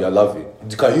 Abraham, you're laughing.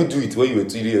 Can you do it when you were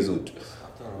 3 years old?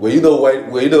 Were you not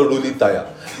rolling tire?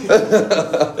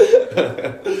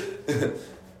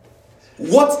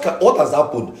 What has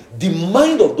happened? The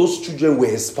mind of those children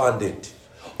were expanded,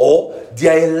 or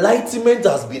their enlightenment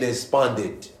has been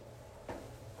expanded,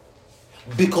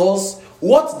 because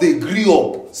what they grew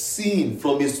up seeing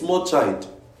from a small child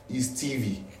is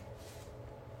TV,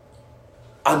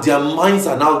 and their minds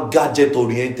are now gadget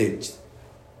oriented.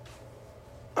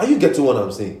 Are you getting what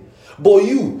I'm saying? But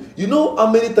you know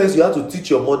how many times you had to teach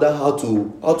your mother how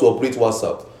to operate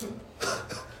WhatsApp?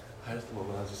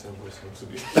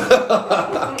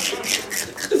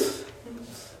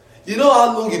 You know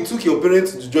how long it took your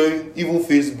parents to join even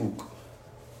Facebook?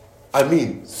 I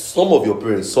mean, some of your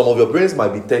parents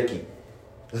might be techie,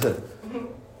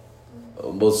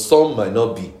 but some might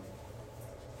not be.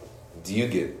 Do you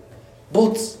get?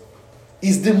 But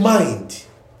it's the mind.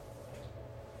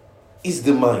 It's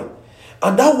the mind.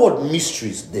 And that word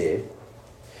mysteries there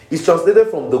is translated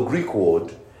from the Greek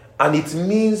word, and it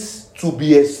means to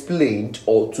be explained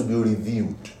or to be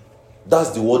revealed.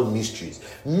 That's the word mysteries.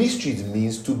 Mysteries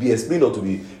means to be explained or to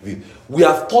be revealed. We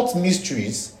have taught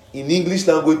mysteries in English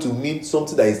language to mean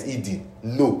something that is hidden.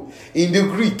 No. In the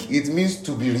Greek, it means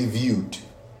to be revealed,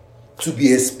 to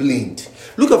be explained.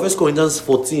 Look at 1 Corinthians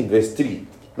 14, verse 3.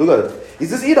 Look at it. It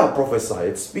says, he that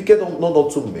prophesied speaketh not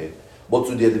unto men, but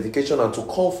to the edification and to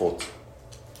comfort.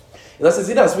 And that says,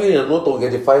 he that speaketh in an unknown tongue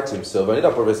edified himself, and he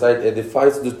that prophesied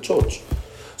edifies the church.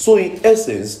 So in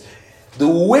essence, the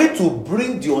way to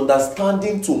bring the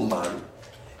understanding to man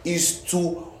is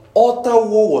to utter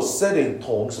what was said in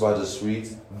tongues by the Spirit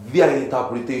via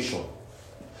interpretation.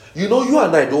 You know, you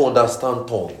and I don't understand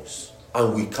tongues,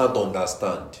 and we can't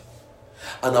understand,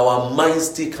 and our mind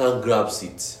still can't grasp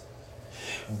it.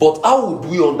 But how would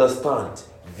we understand?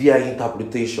 Via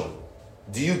interpretation.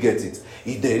 Do you get it?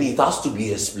 Then it has to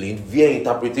be explained via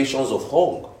interpretations of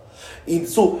tongue.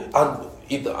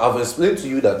 I've explained to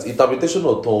you that interpretation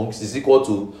of tongues is equal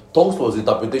to, tongues plus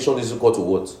interpretation is equal to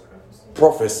what?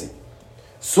 Prophecy.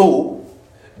 So,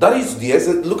 that is the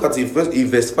essence. Look at it in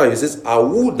verse 5. It says, I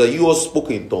would that you all spoke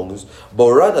in tongues,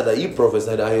 but rather that you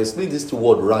prophesied. I explain this to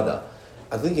word rather.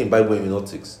 I think in Bible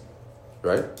hermeneutics.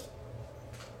 Right?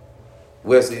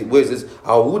 Where it says,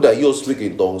 I would that you all speak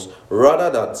in tongues,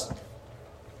 rather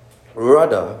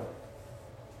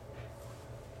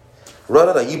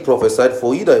rather than he prophesied,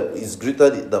 for he that is greater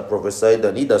that prophesied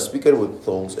than he that speaketh with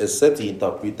tongues, except he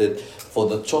interpreted, for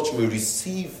the church may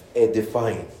receive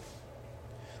edifying.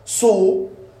 So,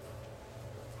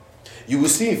 you will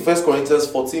see in 1 Corinthians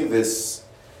 14, verse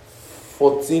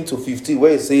 14 to 15,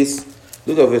 where it says,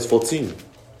 look at verse 14.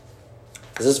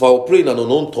 It says, for I will pray in an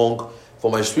unknown tongue,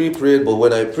 for my spirit prayed, but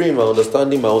when I pray in my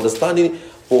understanding,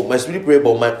 for my spirit prayed,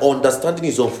 but my understanding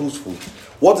is unfruitful.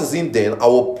 What is in then? I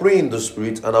will pray in the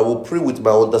spirit, and I will pray with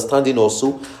my understanding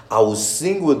also. I will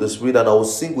sing with the spirit, and I will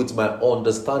sing with my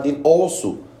understanding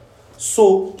also.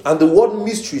 So, and the word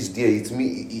mysteries there, it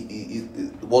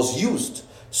was used.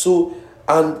 So,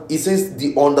 and it says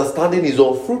the understanding is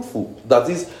unfruitful. That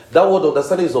is, that word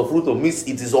understanding is unfruitful means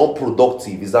it is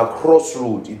unproductive. It's a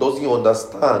crossroad. It doesn't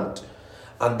understand.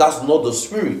 And that's not the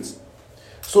spirit.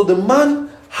 So the man,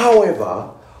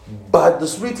 however, by the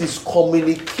spirit is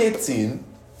communicating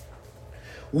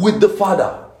with the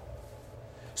Father.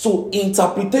 So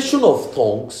interpretation of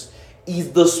tongues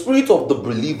is the spirit of the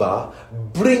believer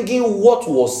bringing what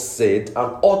was said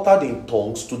and uttered in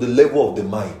tongues to the level of the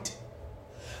mind.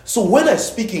 So when I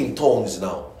speak in tongues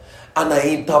now and I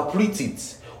interpret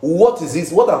it, what is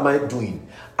this? What am I doing?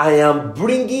 I am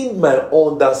bringing my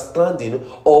understanding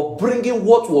or bringing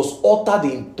what was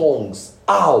uttered in tongues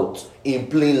out in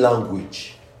plain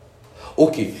language.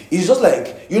 Okay, it's just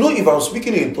like, if I'm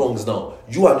speaking in tongues now,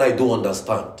 you and I don't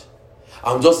understand.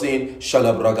 I'm just saying,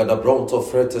 Shalabragada Bronto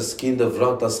Fretes Kinda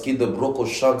Vrantas Kinda Broko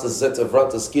Shanta Zeta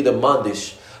Vrantas Kinda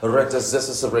Mandish Rectas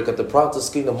Zesas Recata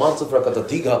Prantas Kinda Manta Vrakata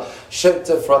Diga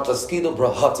Shente Fratas Kinda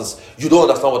Brahatas. You don't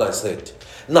understand what I said.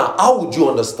 Now, how would you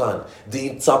understand? The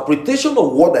interpretation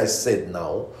of what I said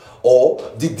now, or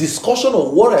the discussion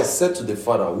of what I said to the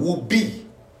Father would be,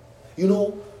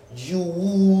 you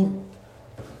would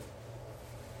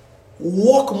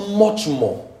work much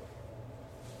more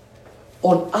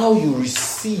on how you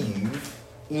receive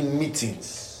in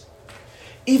meetings,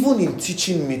 even in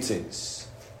teaching meetings.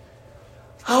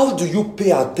 How do you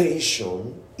pay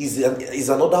attention is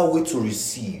another way to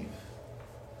receive.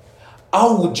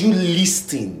 How would you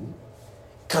listen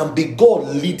can be God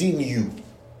leading you.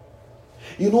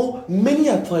 Many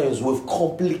a times we've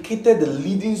complicated the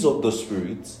leadings of the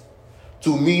Spirit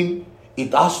to mean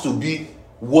it has to be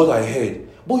what I heard.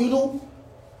 But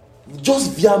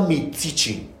just via me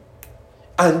teaching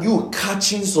and you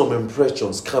catching some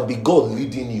impressions can be God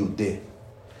leading you there.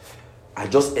 I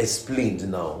just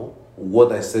explained now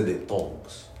what I said in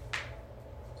tongues.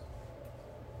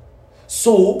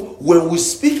 So when we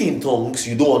speak in tongues,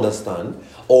 you don't understand,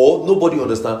 or nobody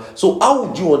understands. So how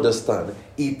would you understand?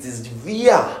 It is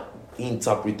via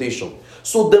interpretation.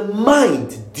 So the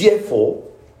mind, therefore,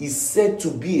 is said to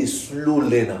be a slow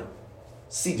learner.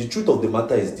 See, the truth of the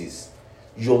matter is this.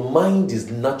 Your mind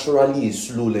is naturally a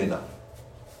slow learner.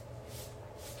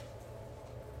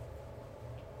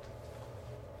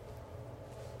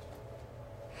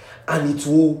 And it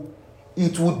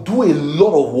will do a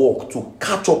lot of work to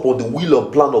catch up on the will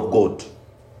and plan of God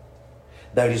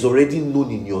that is already known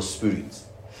in your spirit.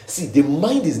 See, the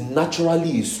mind is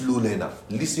naturally a slow learner.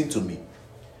 Listen to me.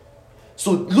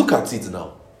 So look at it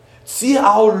now. See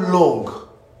how long.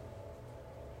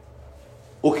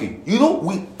 Okay,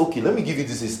 let me give you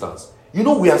this instance.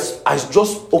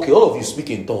 All of you speak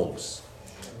in tongues.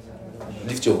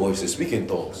 Lift your voices, speak in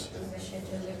tongues.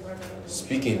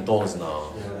 Speak in tongues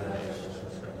now.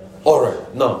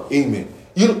 Alright, now, amen.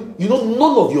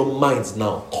 None of your minds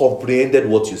now comprehended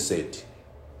what you said.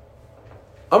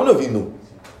 How many of you know?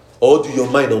 Or do your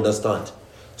mind understand?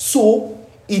 So,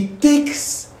 it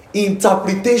takes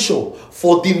interpretation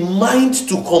for the mind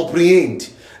to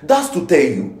comprehend. That's to tell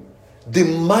you, the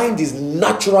mind is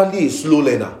naturally a slow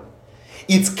learner.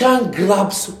 It can't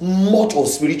grasp much of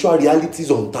spiritual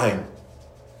realities on time.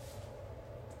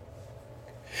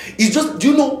 It's just,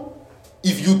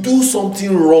 if you do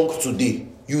something wrong today,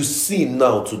 you sin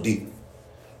now today.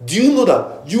 Do you know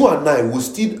that you and I will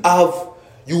still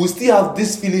have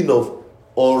this feeling of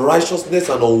unrighteousness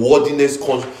and unworthiness?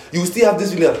 You will still have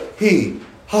this feeling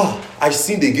of, I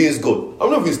sinned against God. I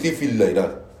don't know if you still feel like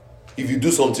that if you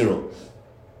do something wrong.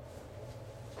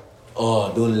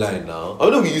 Oh, don't lie now. I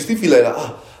don't know if you still feel like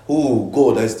that. Oh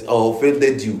God, I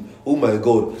offended you. Oh my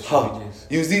God.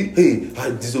 You see,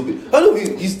 I disobeyed. I don't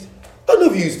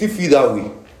know if you still feel that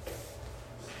way.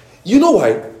 You know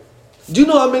why? Do you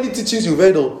know how many teachings you've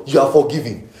heard on you are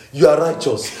forgiven, you are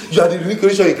righteous, you are the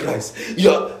recreation in Christ?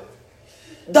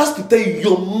 That's to tell you,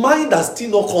 your mind has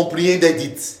still not comprehended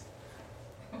it.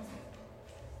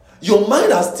 Your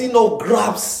mind has still not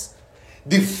grasped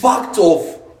the fact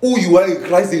of who you are in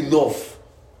Christ enough.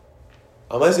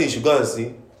 Am I saying you should go and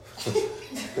see?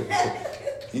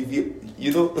 If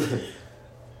you know,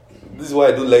 this is why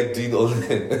I don't like doing all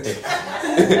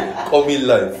coming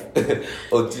live.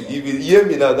 Or if you hear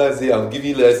me now, I say I'm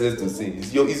giving you license to sing.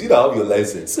 It's you that have your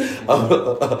license. I'm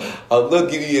not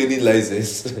giving you any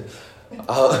license.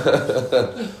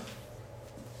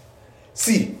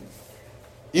 See,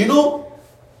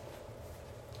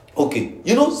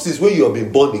 since when you have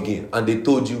been born again and they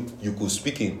told you could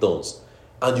speak in tongues,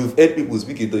 and you've heard people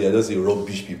speak in tongues, you're just saying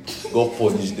rubbish people. God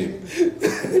punish them.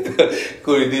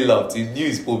 Corey laughed. He knew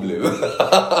his problem.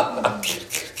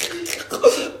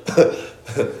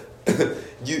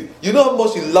 you know how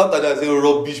much you laughed at that and say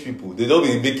rubbish people. They don't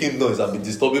be making noise and be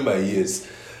disturbing my ears.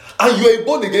 And you are a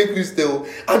born again Christian.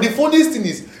 And the funniest thing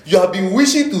is, you have been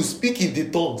wishing to speak in the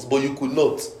tongues, but you could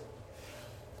not.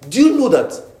 Do you know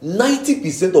that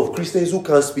 90% of Christians who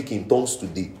can't speak in tongues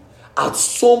today, at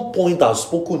some point have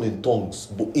spoken in tongues,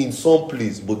 but in some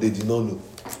place, but they did not know?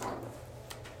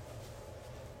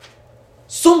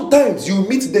 Sometimes you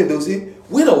meet them, they'll say,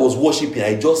 when I was worshiping,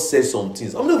 I just said some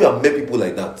things. How many of you have met people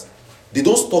like that? They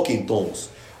don't talk in tongues,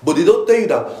 but they don't tell you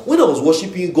that when I was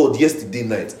worshiping God yesterday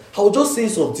night, I was just saying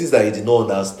some things that I did not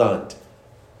understand.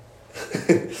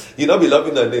 You'll not be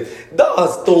laughing at them. That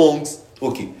was tongues.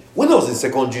 Okay, when I was in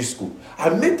secondary school, I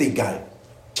met a guy.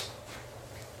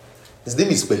 His name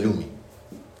is Pelumi.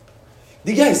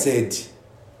 The guy said,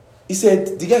 he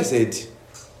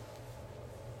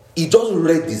just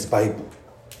read this Bible,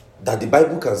 that the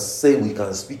Bible can say we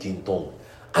can speak in tongue.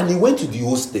 And he went to the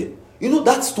hostel. You know,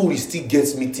 that story still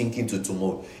gets me thinking to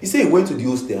tomorrow. He said he went to the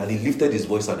hostel and he lifted his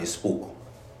voice and he spoke.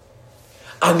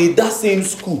 And in that same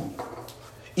school,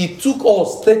 it took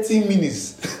us 30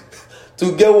 minutes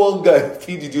to get one guy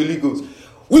feed the Holy Ghost.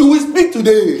 We will speak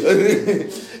today.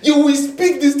 You will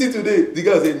speak this thing today. The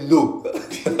guy said no.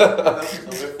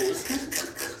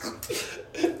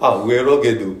 We're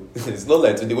rugged though. It's not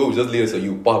like today where we just lay hands on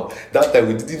you, bam. That time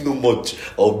we didn't know much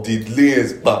of the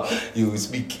layers, bam. You will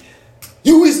speak.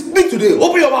 You will speak today.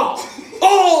 Open your mouth.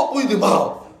 Open the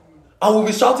mouth. And we'll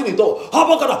be shouting it all.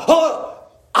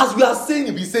 As we are saying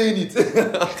it, be saying it.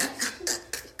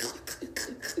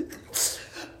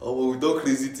 We don't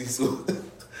crazy things. So.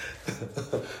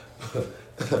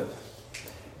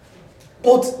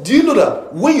 But do you know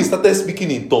that when you started speaking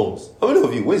in tongues, how many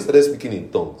of you, when you started speaking in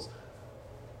tongues,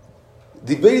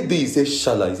 the very day you say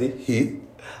shala, you say hey,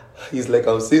 it's like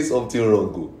I'm saying something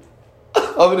wrong.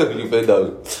 How many of you felt that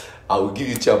way? I will give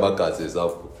you Chiamaka as an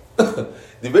example.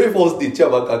 The very first day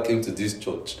Chiamaka came to this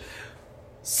church,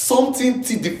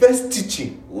 the first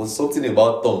teaching was something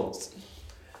about tongues.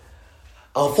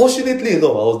 Unfortunately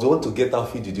enough, I was the one to get her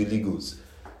feed the Holy Ghost.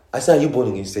 I said, are you born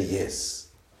again? She said, yes.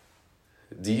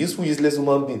 The useful, useless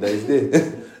human being that is there.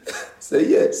 I said,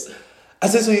 yes. I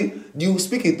said, so you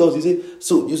speak in tongues? She said,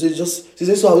 so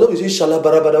I will not be saying shala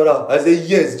bara bara bara. I said,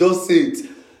 yes, just say it.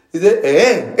 He said,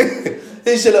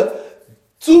 Hey, shala.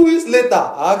 2 weeks later,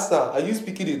 I asked her, are you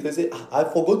speaking in tongues? I said, I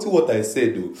forgot what I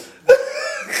said though.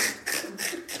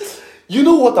 You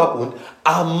know what happened?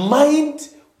 Her mind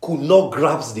could not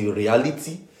grasp the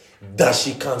reality that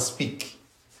she can speak.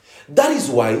 That is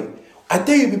why I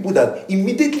tell you people that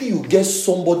immediately you get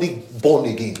somebody born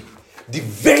again, the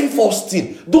very first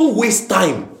thing, don't waste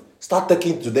time. Start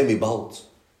talking to them about.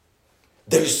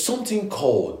 There is something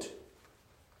called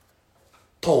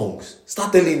tongues.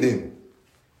 Start telling them.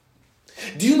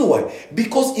 Do you know why?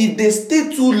 Because if they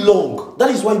stay too long,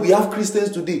 that is why we have Christians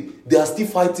today. They are still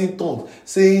fighting tongues,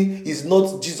 saying it's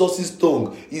not Jesus'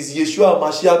 tongue, it's Yeshua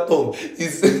Mashiach tongue.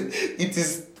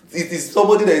 It is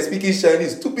somebody that is speaking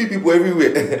Chinese. Stupid people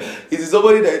everywhere. It is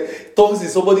somebody that tongues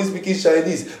is somebody speaking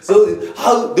Chinese. So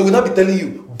how they will not be telling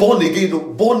you born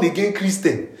again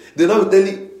Christian. They will not be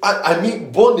telling you, I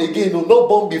mean born again, no, not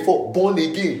born before, born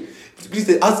again.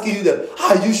 Christian asking you that,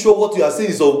 are you sure what you are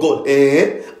saying is of God?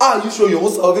 Are you sure your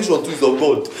own salvation too is of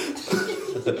God?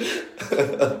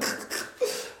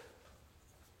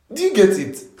 Do you get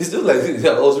it? It's just like this.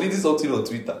 I was reading something on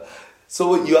Twitter.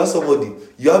 So you ask somebody,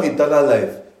 you have eternal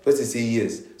life. Person say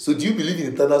yes. So do you believe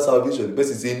in eternal salvation? The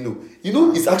person say no. You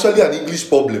know, it's actually an English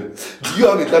problem. Do you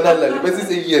have eternal life? The person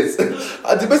say yes.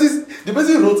 And the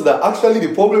person wrote that actually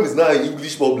the problem is not an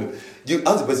English problem. You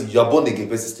ask the person, you are born again?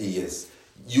 The person say yes.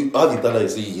 You have eternal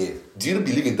life? Say yeah. Do you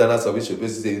believe in eternal salvation? The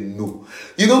person say no.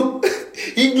 You know,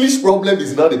 English problem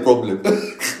is not a problem.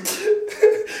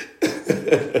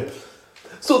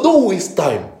 So don't waste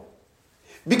time.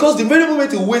 Because the very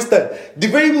moment you waste time,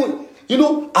 you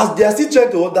know, as they are still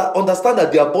trying to understand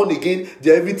that they are born again,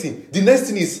 they are everything. The next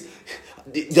thing is,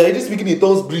 they are already speaking in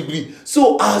tongues, briefly.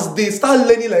 So as they start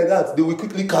learning like that, they will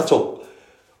quickly catch up.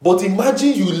 But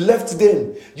imagine you left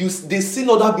them. They see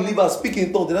other believers speaking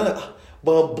in tongues. They're like,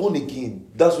 But I'm born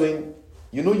again. That's when,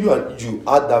 you had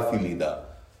that feeling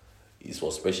that it's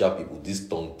for special people, this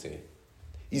tongue thing.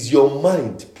 It's your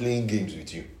mind playing games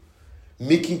with you,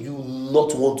 making you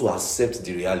not want to accept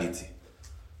the reality.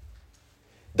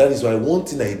 That is why one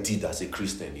thing I did as a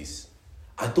Christian is,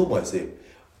 I told myself,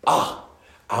 I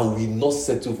will not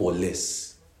settle for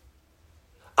less.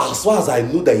 As far as I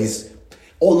know that is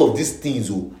all of these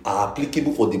things are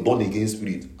applicable for the born again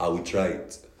spirit, I will try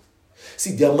it.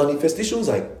 See, there are manifestations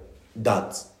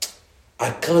that I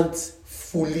can't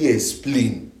fully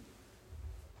explain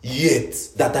yet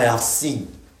that I have seen.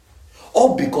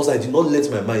 All because I did not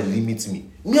let my mind limit me.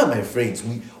 Me and my friends,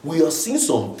 we are seeing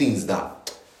some things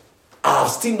that I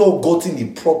have still not gotten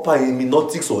the proper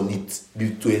hermeneutics on it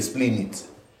to explain it.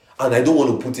 And I don't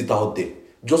want to put it out there.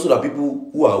 Just so that people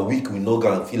who are weak will not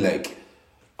go and feel like,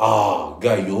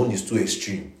 guy, your own is too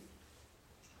extreme.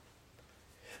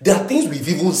 There are things we've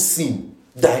even seen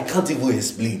that I can't even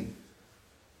explain.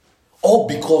 All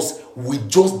because we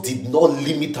just did not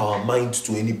limit our mind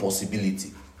to any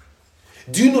possibility.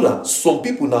 Do you know that some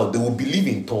people now, they will believe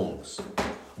in tongues,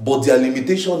 but their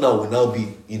limitation now will now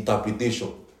be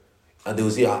interpretation. And they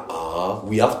will say,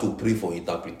 we have to pray for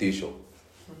interpretation.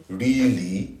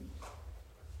 Really?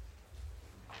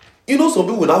 Some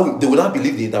people they will not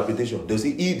believe the interpretation. They'll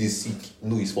say, heal the sick.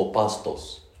 No, it's for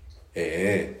pastors.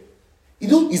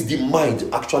 It's the mind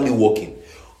actually working.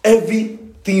 Every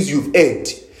things you've heard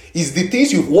is the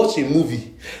things you've watched in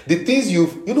movie. The things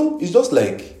it's just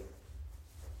like,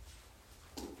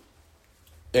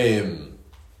 I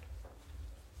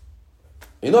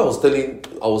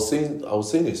was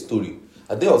saying a story.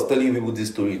 I think I was telling people this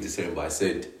story in December. I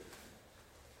said,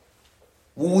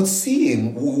 we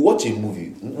watch a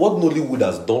movie. What Nollywood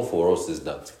has done for us is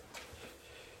that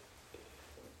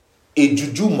a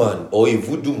juju man or a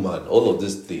voodoo man, all of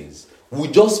these things, we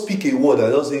just speak a word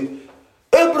and just say,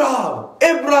 Abraham,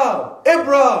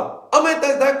 how many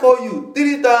times did I call you?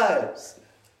 3 times.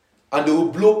 And they will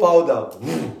blow powder.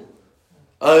 And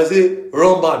I say,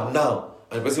 run mad now.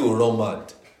 And the person will run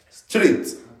mad.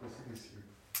 Straight.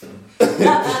 And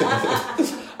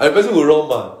the person will run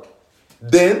mad.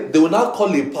 Then they will now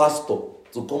call a pastor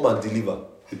to come and deliver.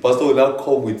 The pastor will now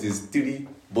come with his 3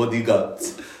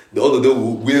 bodyguards. All of them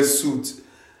will wear suits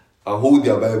and hold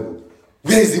their Bible.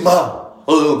 Where is the man?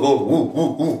 All of them go,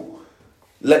 woo.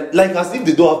 Like as if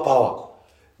they don't have power.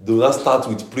 They will now start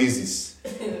with praises.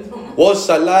 What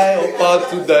shall I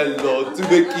offer to thy Lord to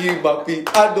make him happy?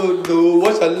 I don't know.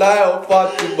 What shall I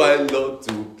offer to my Lord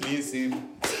to please him?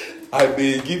 I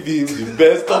may give him the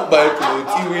best of my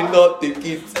clothes, he will not take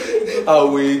it. I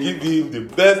will give him the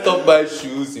best of my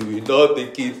shoes, he will not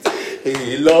take it.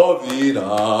 He loves it,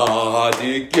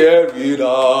 he cares it,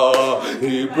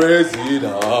 he prays it,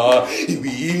 he will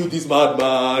heal this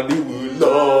madman, he will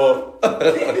love.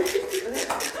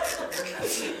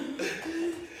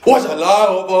 What shall I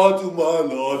offer to my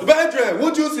Lord? Brethren,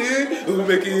 won't you see? Who will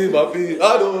make him happy?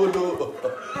 I don't know.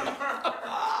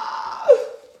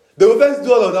 They will first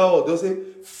do all of that one. They'll say,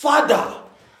 Father,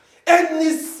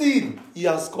 any sin he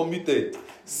has committed,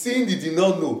 sin he did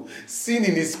not know, sin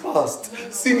in his past,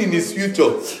 sin in his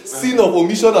future, sin of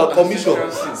omission and commission,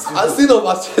 and sin of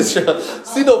ancestral,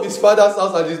 sin of his father's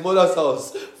house and his mother's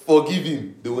house, forgive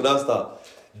him. They will not start.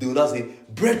 They will not say,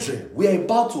 brethren, we are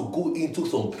about to go into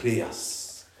some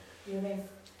prayers. Amen.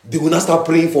 They will not start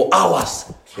praying for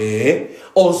hours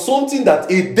on something that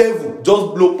a devil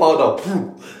just blow powder.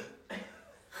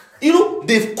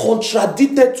 They've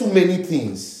contradicted too many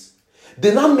things.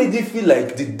 They now made it feel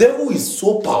like the devil is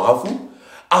so powerful,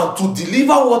 and to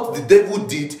deliver what the devil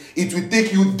did, it will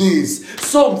take you days.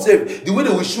 Some say the way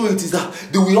they will show it is that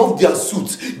they will off their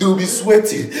suits, they will be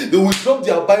sweating, they will drop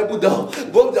their Bible down,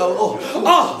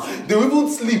 they will even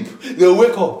sleep, they will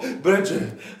wake up.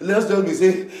 Brethren, let's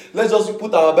just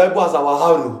put our Bible as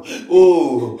our arrow.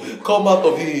 Oh, come out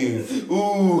of here.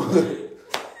 Ooh.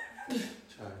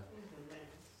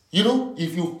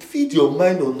 If you feed your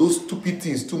mind on those stupid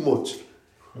things too much,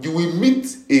 you will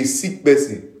meet a sick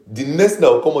person. The next thing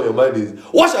that will come on your mind is,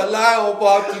 what shall I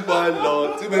offer to my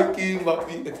Lord to make him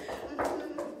happy?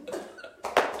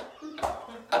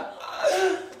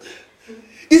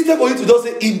 Instead for you to just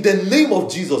say, in the name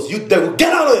of Jesus, you devil,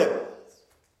 get out of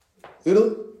here.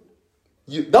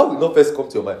 That will not first come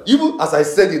to your mind. Even as I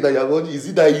said it, that you're going, is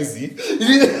it that easy?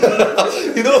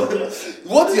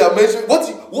 What you are mentioning,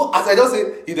 as I just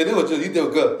said, in the name of Jesus, you tell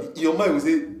God, your mind will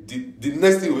say, the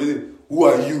next thing will say, who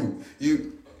are you?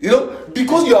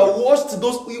 Because you have watched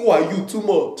those who are you too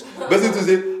much. Best to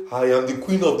say, I am the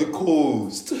queen of the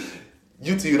coast.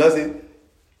 You too, you now say,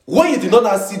 When you do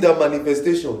not see that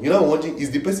manifestation, you're not wondering, is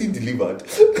the person delivered?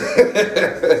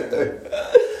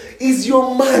 It's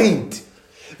your mind.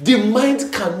 The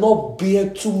mind cannot bear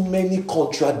too many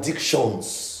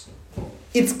contradictions.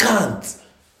 It can't.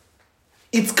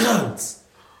 It can't.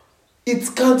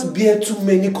 It can't bear too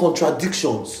many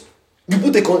contradictions. You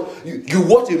you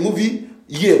watch a movie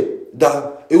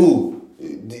that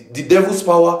the devil's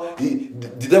power,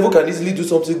 the devil can easily do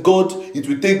something. God, it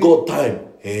will take God time.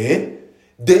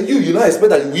 Then you not expect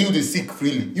that you will heal the sick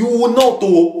freely. You will not.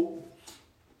 Oh.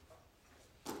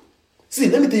 See,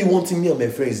 let me tell you one thing me and my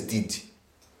friends did.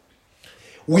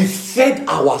 We fed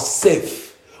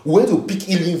ourselves. We went to pick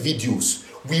healing videos.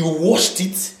 We watched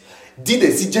it, did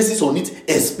exegesis on it,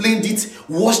 explained it,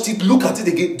 watched it, look at it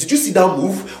again. Did you see that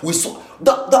move? We saw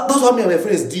that's what me and my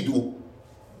friends did. Oh.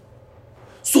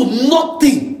 So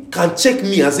nothing can check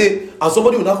me and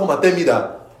somebody will not come and tell me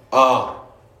that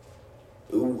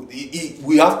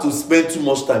we have to spend too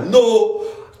much time. No,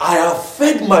 I have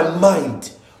fed my mind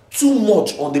too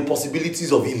much on the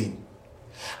possibilities of healing.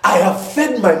 I have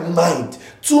fed my mind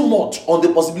too much on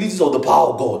the possibilities of the power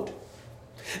of God.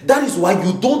 That is why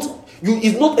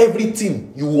it's not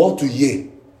everything you want to hear.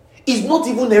 It's not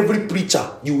even every preacher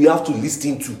you will have to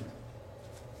listen to.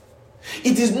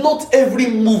 It is not every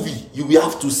movie you will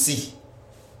have to see.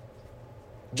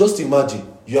 Just imagine,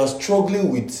 you are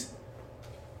struggling with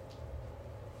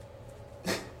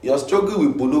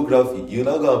pornography. You're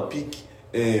not gonna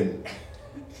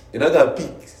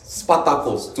pick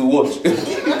Spartacus to watch.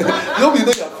 Hope you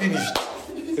know you're finished.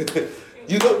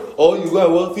 Or you go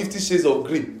and watch 50 Shades of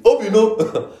Grey. Hope you know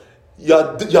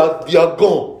you're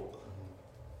gone.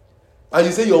 And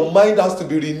you say your mind has to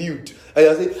be renewed. And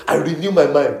you say, I renew my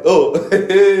mind. Oh,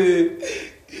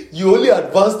 you only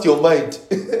advanced your mind.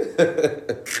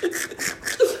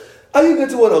 Are you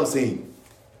getting what I'm saying?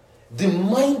 The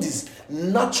mind is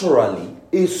naturally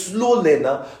a slow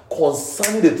learner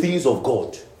concerning the things of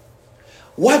God.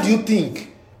 Why do you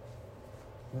think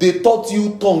they taught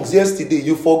you tongues yesterday?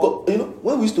 You forgot.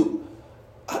 When we used to,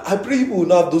 I pray people will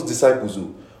not have those disciples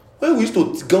who, when we used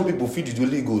to tell people feed the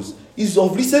Holy Ghost, it's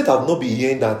of recent I've not been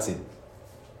hearing that thing.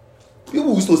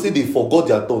 People used to say they forgot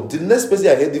their tongue. The next person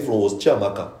I heard it from was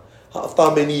Chiamaka.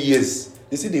 After many years,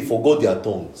 they say they forgot their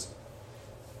tongues.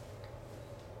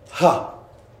 How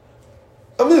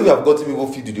many of you have gotten people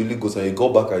feed the Holy Ghost and you go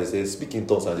back and you say, speak in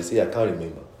tongues, and they say, I can't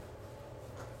remember.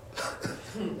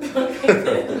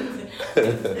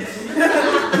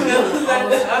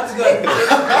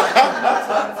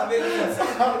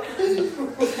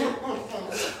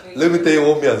 Let me tell you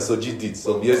what me and Soji did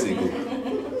some years ago.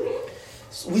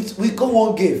 We got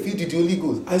one girl feed the Holy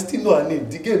Ghost. I still know her name.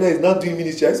 The girl now is not doing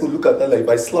ministry. I used to look at her like if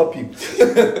I slap him.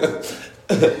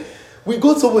 We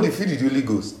got somebody feed the Holy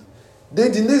Ghost.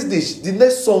 Then the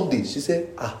next Sunday, she said,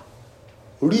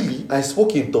 really? I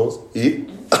spoke in tongues?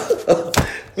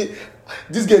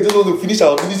 This girl don't want to finish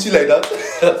our ministry like that.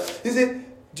 He said,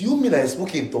 do you mean I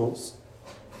spoke in tongues?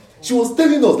 She was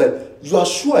telling us that, you are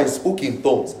sure I spoke in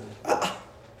tongues?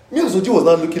 Me and Soji was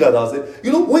not looking at her and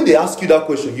said, when they ask you that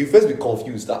question, you first be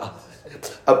confused.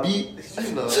 Abi,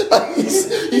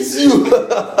 it's you.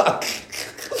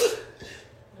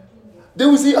 They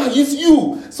will say, it's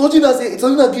you. Soji now say,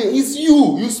 it's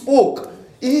you. You spoke.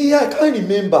 I can't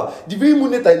remember. The very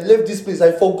moment I left this place,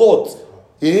 I forgot.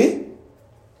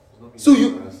 So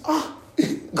you,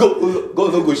 God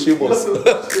don't go shame us.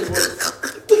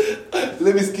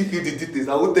 Let me skip you the details.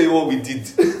 I won't tell you what we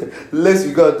did. Lest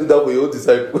you go and do that for your own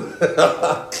disciple.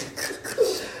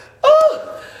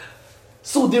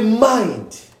 So the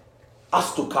mind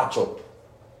has to catch up.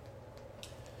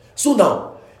 So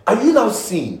now, are you now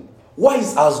seeing why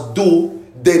it's as though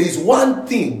there is one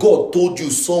thing God told you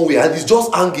somewhere and it's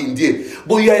just hanging there,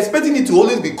 but you are expecting it to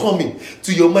always be coming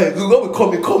to your mind. It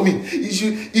will be coming. It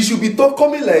should be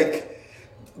coming like,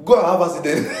 go and have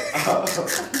accident.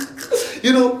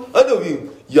 I know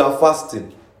you are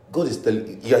fasting. God is telling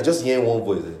you, you are just hearing one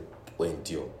voice.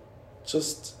 Endure.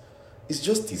 It's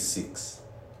just till 6.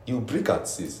 You break at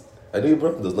 6. I know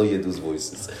Abraham does not hear those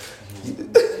voices.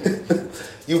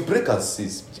 You break at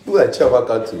 6. People like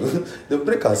Chavaka too. They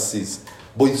break at 6.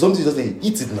 But something just say,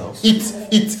 eat it now. Eat.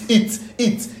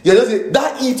 You just say,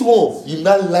 that eat one. You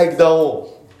not like that one.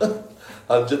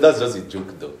 That's just a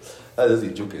joke though. That's just a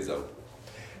joke example.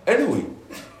 Anyway.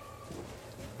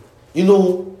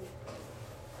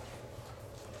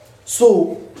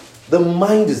 So the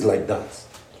mind is like that.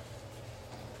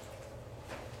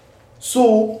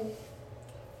 So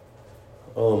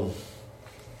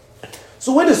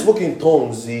when they spoke in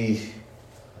tongues,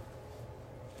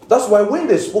 that's why when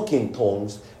they spoke in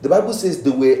tongues, the Bible says they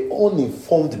were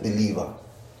uninformed believer.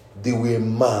 they were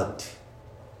mad.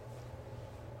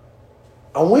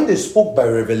 And when they spoke by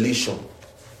revelation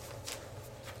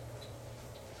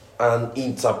and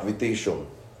interpretation,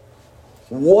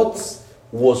 what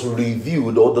was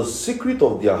revealed or the secret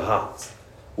of their heart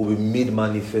will be made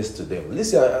manifest to them.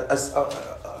 Listen,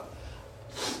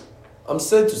 I'm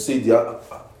sad to say that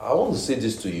I want to say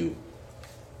this to you.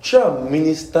 Try and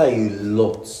minister a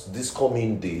lot these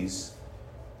coming days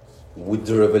with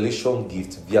the revelation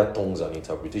gift via tongues and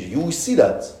interpretation. You will see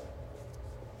that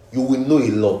you will know a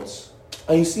lot.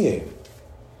 And you see,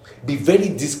 be very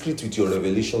discreet with your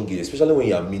revelation gift, especially when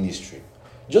you are ministering.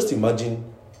 Just imagine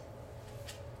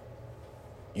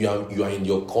you are in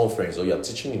your conference or you are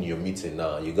teaching in your meeting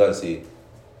now. You gotta say,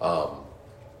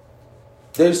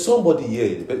 there is somebody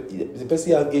here. The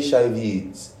person has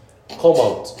HIV/AIDS. Come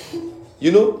out.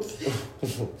 You know,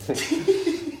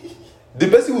 the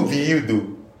person will be healed though.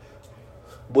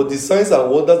 But the signs and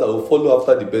wonders that will follow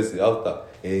after the person,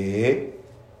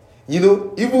 you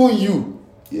know, even you,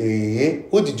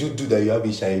 what did you do that you have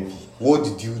HIV? What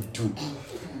did you do?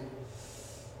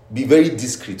 Be very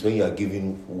discreet when you are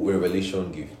giving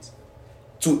revelation gifts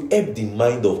to help the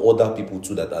mind of other people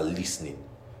too that are listening,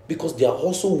 because there are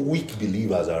also weak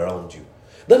believers around you.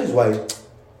 That is why,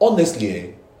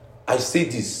 honestly, I say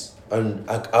this, and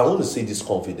I want to say this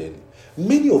confidently.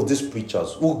 Many of these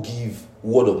preachers who give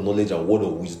word of knowledge and word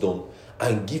of wisdom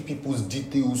and give people's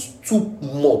details too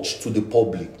much to the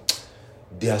public,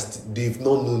 they've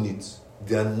not known it.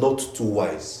 They are not too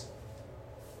wise.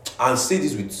 And say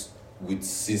this with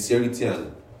sincerity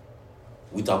and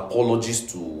with apologies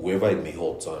to whoever it may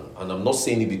hurt. And I'm not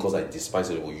saying it because I despise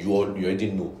anyone. You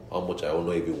already know how much I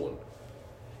honor everyone.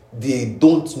 They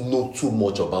don't know too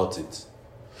much about it.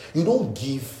 You don't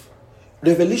give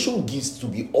revelation gifts to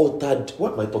be altered.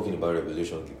 What am I talking about?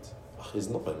 Revelation gifts? It's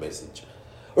not my message.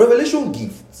 Revelation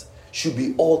gifts should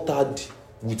be altered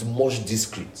with much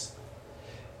discreet.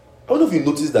 I don't know if you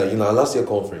noticed that in our last year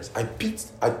conference, I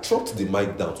dropped the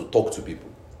mic down to talk to people.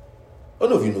 I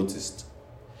don't know if you noticed.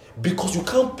 Because you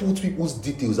can't put people's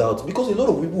details out. Because a lot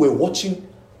of people were watching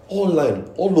online,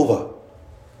 all over.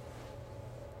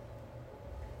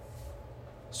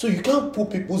 So you can't put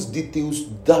people's details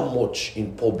that much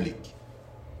in public.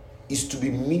 It's to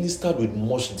be ministered with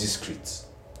much discreet.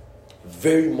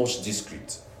 Very much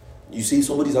discreet. You say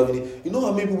somebody's having it. You know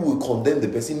how many people will condemn the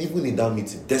person even in that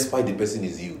meeting, despite the person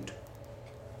is healed?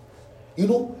 You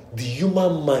know, the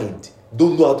human mind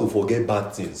don't know how to forget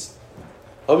bad things.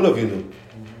 How many of you know?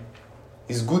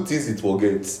 It's good things it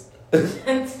forgets.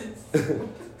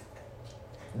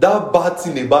 That bad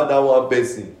thing about that one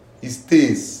person, it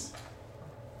stays.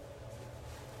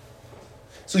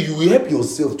 So you will help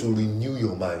yourself to renew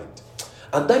your mind.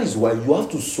 And that is why you have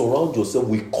to surround yourself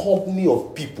with company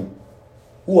of people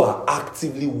who are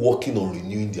actively working on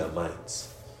renewing their minds.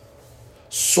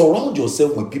 Surround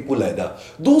yourself with people like that.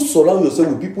 Don't surround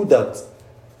yourself with people that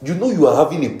you know you are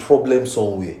having a problem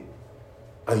somewhere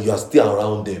and you are still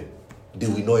around them. They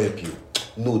will not help you.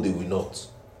 No, they will not.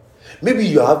 Maybe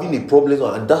you are having a problem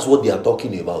and that's what they are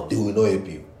talking about. They will not help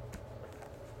you.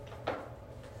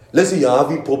 Let's say you are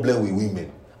having a problem with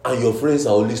women and your friends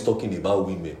are always talking about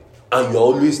women and you are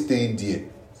always staying there.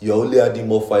 You are only adding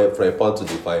more fry pan to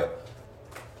the fire.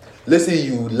 Let's say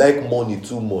you like money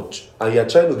too much and you are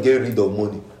trying to get rid of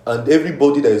money and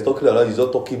everybody that is talking around is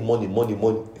not talking money.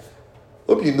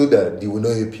 Hope you know that they will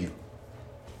not help you.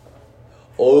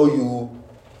 Or you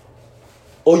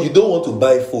don't want to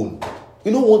buy phone.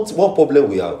 You know what one problem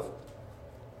we have?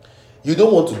 You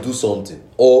don't want to do something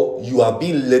or you are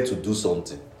being led to do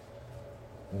something.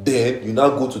 Then you now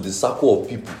go to the circle of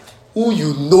people who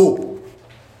you know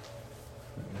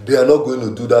they are not going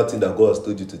to do that thing that God has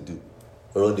told you to do.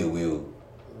 Run away.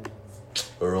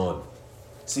 Run.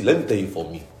 See, let me tell you, for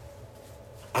me,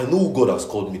 I know who God has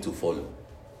called me to follow.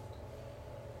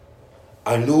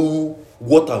 I know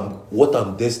what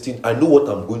I'm destined. I know what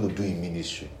I'm going to do in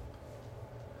ministry.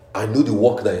 I know the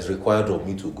work that is required of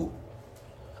me to go.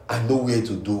 I know where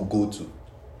to go to.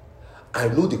 I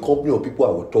know the company of people I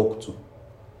will talk to.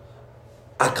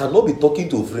 I cannot be talking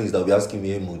to friends that will be asking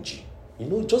me emoji. You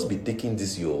know, just be taking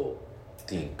this your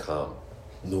thing calm.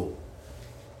 No.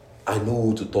 I know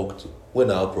who to talk to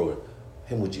when I have a problem.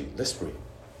 Emoji, let's pray.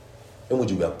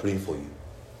 Emoji, we are praying for you.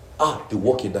 The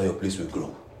work in that your place will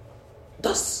grow.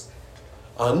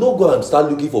 I'm not going to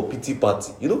start looking for pity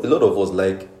party. You know, a lot of us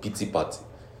like pity party.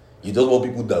 You just want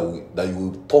people that you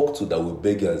will talk to, that will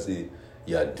beg you and say,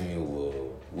 you are doing well.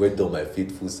 Well done, my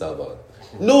faithful servant.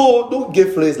 No, don't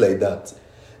get friends like that.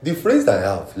 The friends that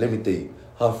I have, let me tell you,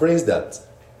 are friends that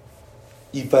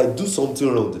if I do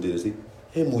something wrong today, they say,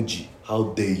 hey Muji, how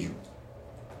dare you?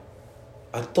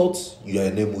 I thought you are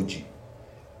an emoji.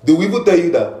 They will even tell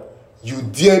you that you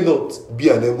dare not be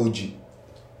an emoji.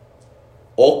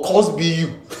 Or cause be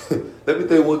you. Let me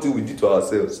tell you one thing we did to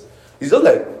ourselves. It's just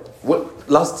like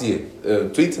last year,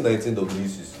 2019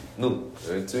 WCC. No,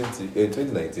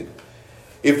 2019.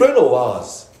 A friend of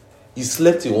ours, he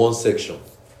slept in one section.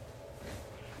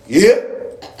 Yeah?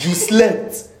 You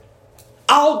slept.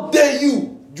 How dare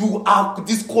you? You are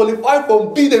disqualified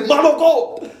from being a man of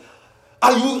God.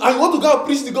 And you want to go and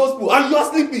preach the gospel, and you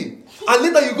are sleeping. And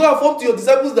later you go and inform to your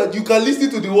disciples that you can listen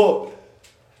to the word.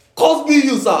 Cause me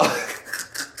you, sir.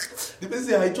 The person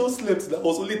say, I just slept. I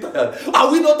was only tired.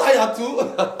 Are we not tired too?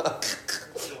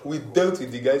 We dealt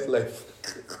with the guy's life.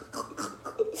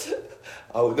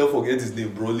 I will never forget his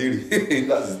name, bro. Larry.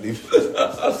 That's his name.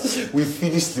 We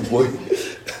finished the boy.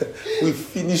 We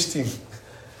finished him.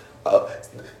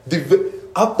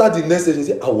 After the next session, he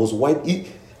said, I was white.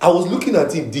 I was looking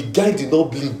at him. The guy did not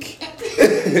blink.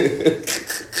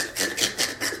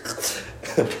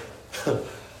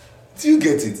 Do you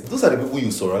get it? Those are the people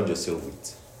you surround yourself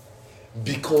with.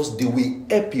 Because they will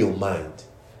help your mind.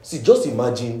 See, just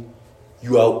imagine we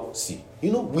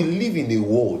live in a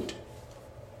world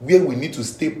where we need to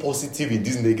stay positive in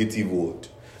this negative world.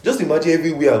 Just imagine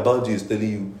everywhere about you is telling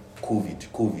you COVID.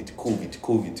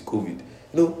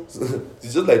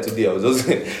 It's just like today.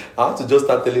 I had to just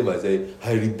start telling myself,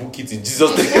 I rebuke it in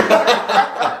Jesus' name.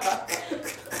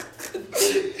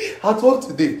 At work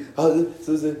today,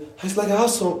 it's like I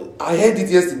heard it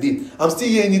yesterday. I'm still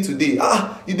hearing it today.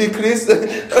 You dey craze. That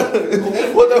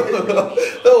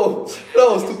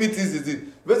was stupid things.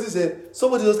 Person said,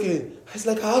 somebody just came in. It's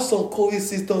like I have some COVID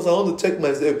symptoms. I want to check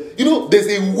myself. There's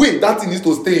a way that thing needs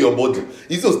to stay in your body. It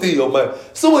needs to stay in your mind.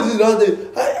 Somebody around there,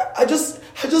 I just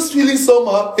feeling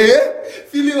somehow.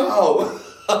 Feeling how?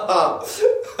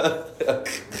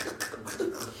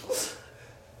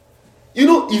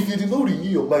 If you did not renew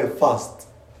your mind fast,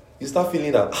 you start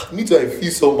feeling that, me too, I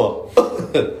feel somehow.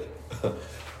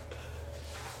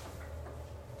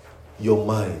 Your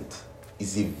mind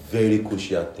is a very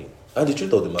crucial thing. And the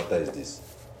truth of the matter is this.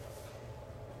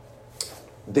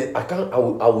 Then I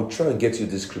will try and get you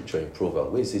this scripture in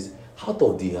Proverbs where it says, out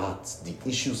of the heart, the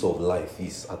issues of life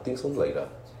is, I think something like that.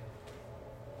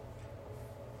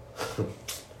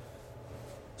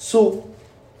 So,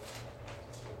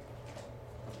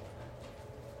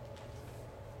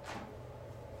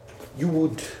 you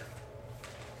would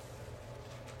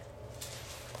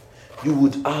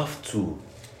have to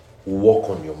work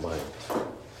on your mind.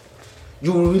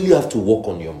 You will really have to work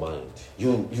on your mind.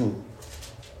 You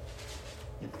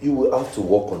will have to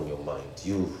work on your mind.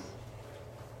 You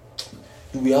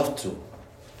will have to.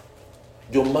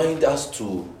 Your mind has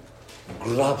to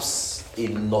grasp a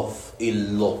lot.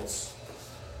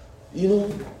 Your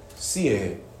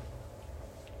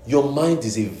mind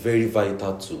is a very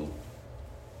vital tool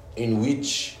in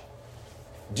which,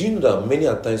 do you know that many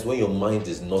a times when your mind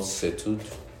is not settled,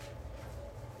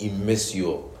 it messes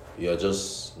you up. You are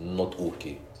just not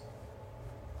okay.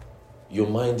 Your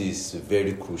mind is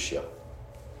very crucial.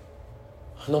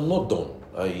 And I'm not done.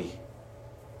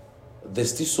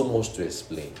 There's still so much to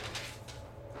explain.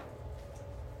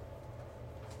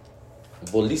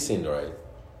 But listen, right?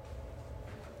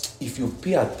 If you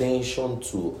pay attention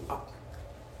to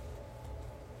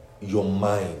your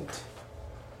mind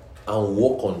and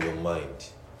work on your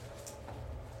mind,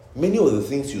 many of the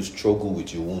things you struggle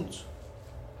with, you won't.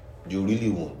 You really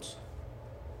won't.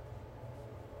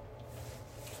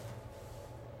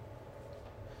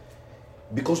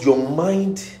 Because your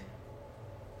mind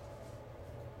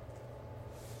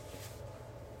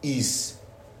is...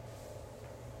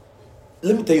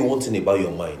 Let me tell you one thing about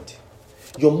your mind.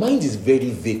 Your mind is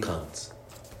very vacant.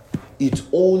 It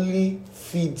only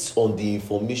feeds on the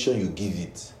information you give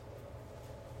it.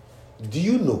 Do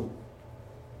you know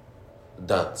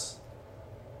that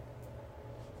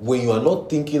when you are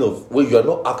not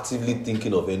actively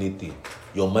thinking of anything,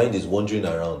 your mind is wandering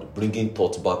around, bringing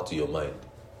thoughts back to your mind?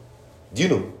 Do you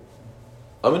know?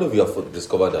 How many of you have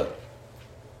discovered that?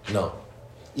 Now,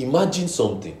 imagine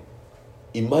something.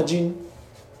 Imagine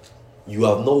you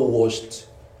have not watched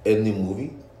any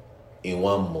movie in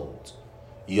 1 month.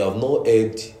 You have not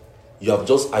heard, you have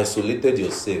just isolated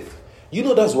yourself.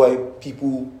 That's why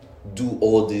people do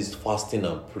all this fasting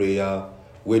and prayer,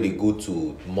 where they go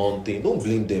to mountain. Don't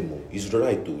blame them. It's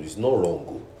right though. It's not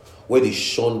wrong. Where they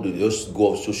just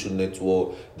go off social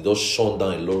network, they just shun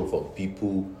down a lot of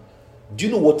people. Do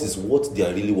you know what they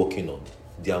are really working on?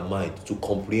 Their mind, to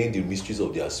comprehend the mysteries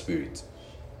of their spirit.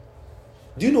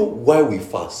 Do you know why we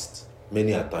fast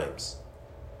many a times?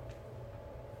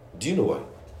 Do you know why?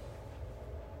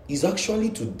 It's actually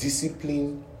to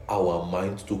discipline our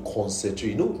mind to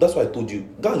concentrate. That's why I told you,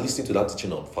 go and listen to that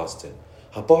teaching on fasting.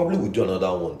 I probably will do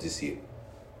another one this year.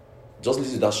 Just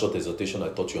listen to that short exhortation I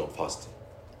taught you on fasting.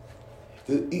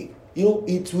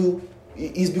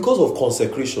 It's because of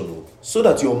consecration, so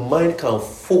that your mind can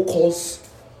focus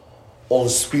on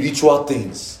spiritual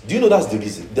things. Do you know that's the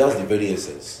reason? That's the very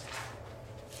essence.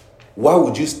 Why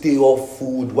would you stay off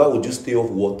food? Why would you stay off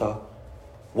water?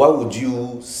 Why would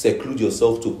you seclude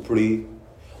yourself to pray?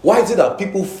 Why is it that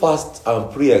people fast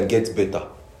and pray and get better?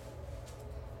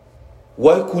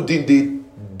 Why couldn't they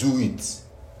do it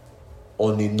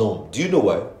on a norm? Do you know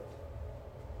why?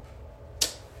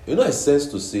 I sense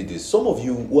to say this. Some of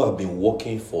you who have been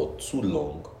working for too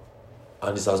long,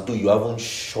 and it's as though you haven't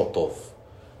shut off.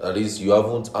 That is, you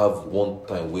haven't have one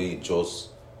time where you just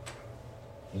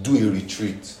do a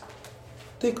retreat.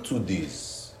 Take 2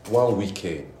 days, 1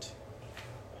 weekend,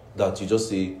 that you just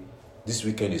say, this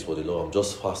weekend is for the Lord. I'm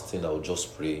just fasting. I'll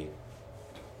just pray.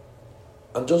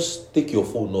 And just take your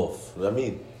phone off.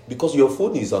 Because your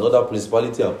phone is another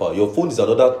principality and power. Your phone is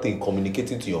another thing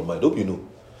communicating to your mind. Hope you know.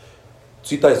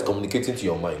 Twitter is communicating to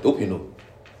your mind. Hope you know.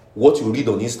 What you read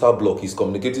on Instablog is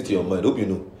communicating to your mind. Hope you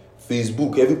know.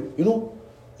 Facebook,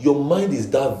 your mind is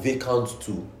that vacant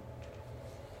too,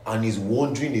 and is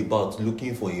wandering about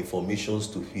looking for informations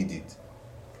to feed it.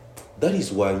 That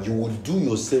is why you will do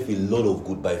yourself a lot of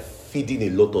good by feeding a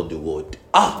lot on the word.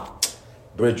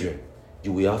 Brethren,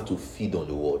 you will have to feed on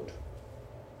the word.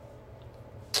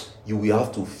 You will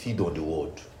have to feed on the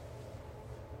word.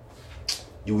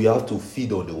 You will have to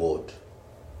feed on the word.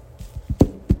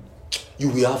 You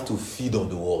will have to feed on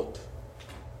the word.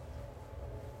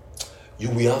 You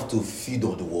will have to feed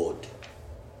on the word.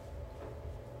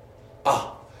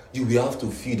 You will have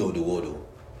to feed on the word.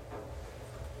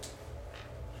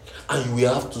 And you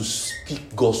will have to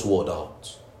speak God's word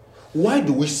out. Why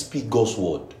do we speak God's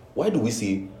word? Why do we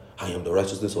say, I am the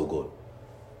righteousness of God?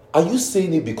 Are you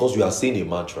saying it because you are saying a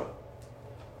mantra?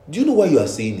 Do you know why you are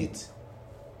saying it?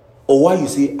 Or why you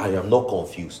say, I am not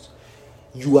confused?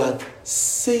 You are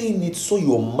saying it so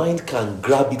your mind can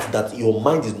grab it, that your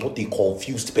mind is not a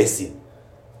confused person.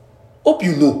 Hope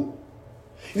you know.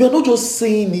 You are not just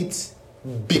saying it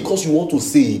because you want to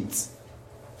say it.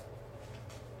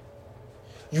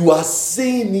 You are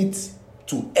saying it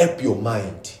to help your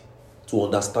mind to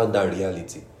understand that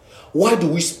reality. Why do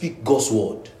we speak God's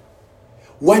word?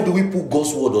 Why do we put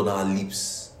God's word on our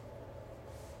lips?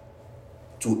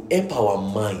 To help our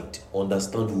mind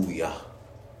understand who we are.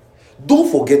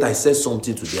 Don't forget I said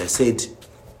something today. I said,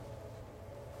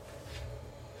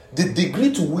 the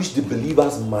degree to which the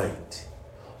believer's mind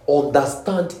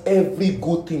understand every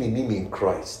good thing in him in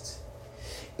Christ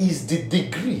is the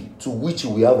degree to which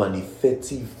we have an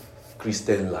effective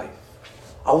Christian life.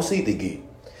 I will say it again.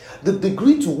 The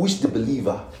degree to which the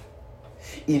believer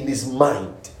in his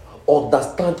mind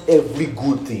understand every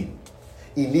good thing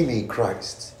in him in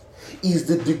Christ is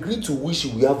the degree to which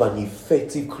we have an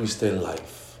effective Christian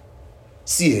life.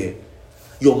 See,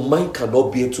 your mind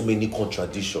cannot bear too many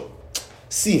contradictions.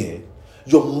 See,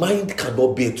 your mind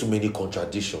cannot bear too many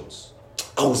contradictions.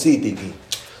 I will say it again.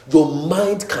 Your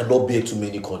mind cannot bear too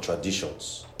many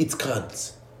contradictions. It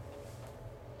can't.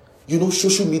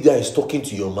 Social media is talking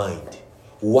to your mind.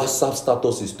 WhatsApp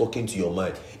status is talking to your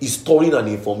mind. It's storing an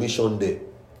information there.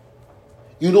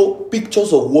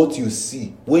 Pictures of what you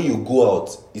see when you go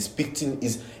out is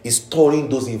storing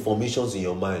those informations in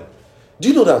your mind. Do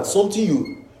you know that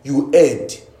something you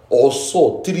heard or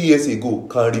saw 3 years ago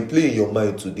can replay in your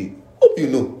mind today? Hope you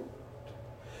know.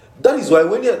 That is why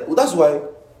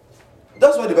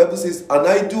that's why the Bible says, an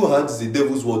idle hand is the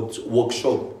devil's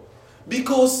workshop.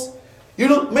 Because,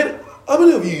 how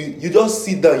many of you just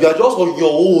sit down, you are just on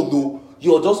your own,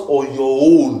 you're just on your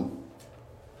own.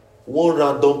 One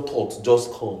random thought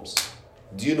just comes.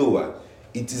 Do you know why?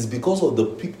 It is because of the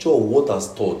picture of what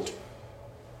has thought.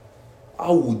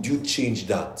 How would you change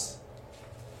that?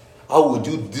 How would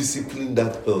you discipline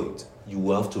that thought? You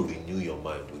will have to renew your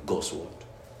mind with God's word.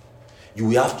 You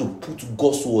will have to put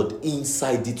God's word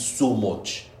inside it so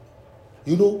much.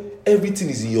 Everything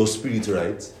is in your spirit,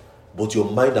 right? But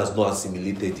your mind has not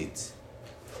assimilated it.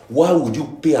 Why would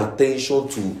you pay attention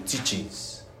to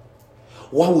teachings?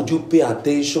 Why would you pay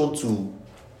attention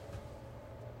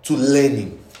to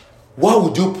learning? Why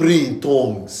would you pray in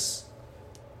tongues?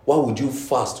 Why would you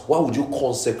fast? Why would you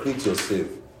consecrate yourself?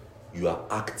 You are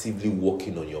actively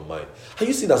working on your mind. Are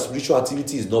you seeing that spiritual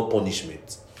activity is not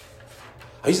punishment?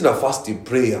 Are you seeing that fasting,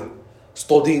 prayer,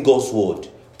 studying God's word,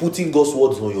 putting God's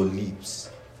words on your lips,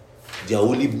 they are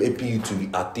only helping you to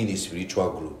attain a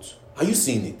spiritual growth? Are you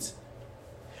seeing it?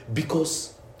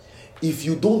 Because if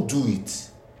you don't do it,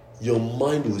 your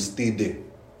mind will stay there.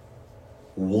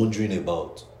 wondering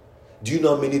about? Do you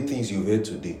know how many things you've heard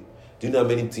today? Do you know how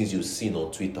many things you've seen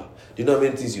on Twitter? Do you know how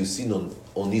many things you've seen on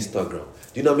Instagram?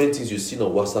 Do you know how many things you've seen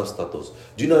on WhatsApp status?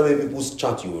 Do you know how many people's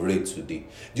chat you read today?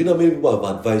 Do you know how many people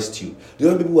have advised you? Do you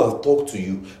know how many people have talked to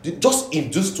you? Just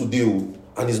in just today,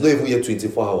 and it's not even yet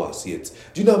 24 hours yet.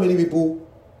 Do you know how many people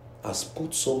has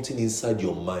put something inside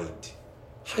your mind?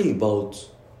 How about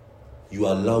you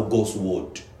allow God's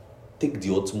word take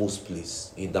the utmost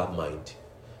place in that mind?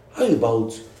 How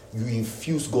about you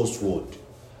infuse God's word?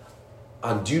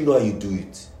 And do you know how you do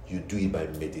it? You do it by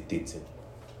meditating.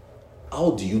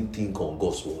 How do you think on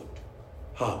God's word?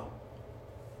 How?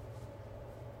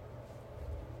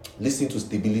 Listen to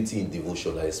Stability in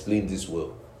Devotion. I explained this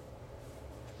well.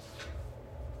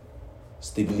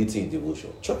 Stability in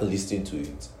Devotion. Try and listen to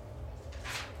it.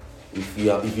 If you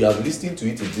have listened to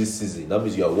it in this season, that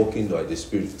means you are walking by the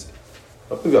Spirit.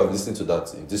 I think you have listened to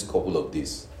that in this couple of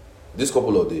days.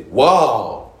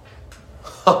 Wow!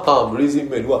 I'm raising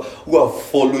men who are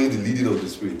following the leading of the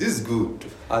Spirit. This is good.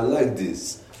 I like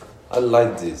this.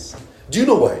 Do you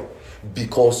know why?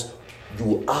 Because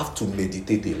you have to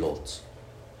meditate a lot.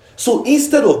 So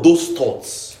instead of those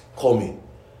thoughts coming,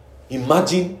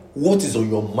 imagine what is on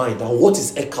your mind and what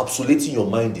is encapsulating your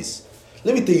mind is.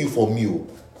 Let me tell you for me.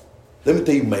 Let me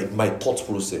tell you my thought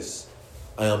process.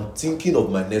 I am thinking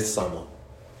of my next sermon.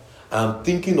 I am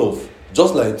thinking of,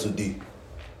 just like today,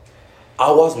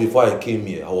 hours before I came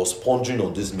here, I was pondering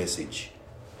on this message.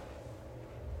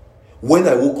 When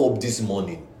I woke up this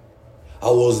morning, I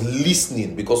was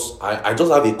listening because I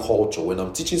just have a culture. When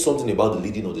I'm teaching something about the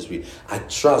leading of the Spirit, I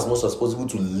try as much as possible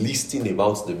to listen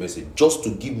about the message, just to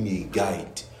give me a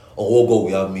guide on what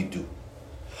God will have me do.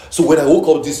 So when I woke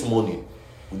up this morning,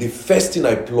 the first thing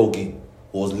I plug in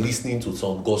was listening to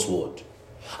some God's word.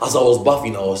 As I was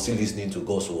bathing, I was still listening to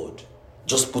God's word,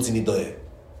 just putting it there.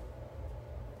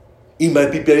 In my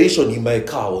preparation, in my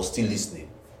car, I was still listening.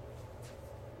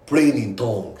 Praying in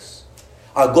tongues.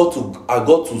 I got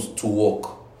to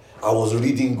work. I was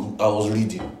reading,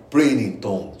 praying in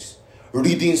tongues,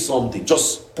 reading something,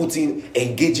 just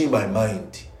engaging my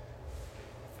mind.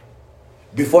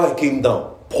 Before I came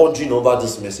down, pondering over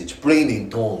this message, praying in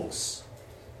tongues,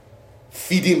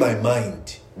 feeding my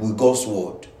mind with God's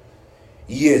word.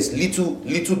 Yes,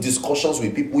 little discussions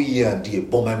with people here and there,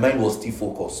 but my mind was still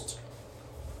focused.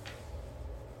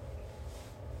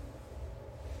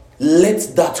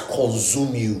 Let that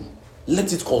consume you.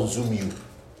 Let it consume you.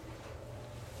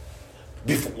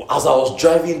 As I was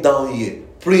driving down here,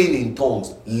 praying in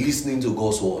tongues, listening to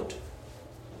God's word.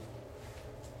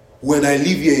 When I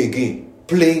leave here again,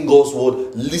 playing God's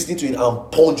word, listening to it,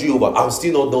 and pondering over. I'm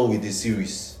still not done with the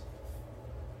series.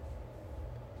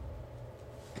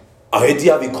 I already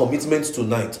have a commitment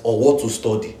tonight on what to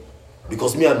study,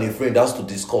 because me and a friend has to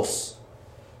discuss.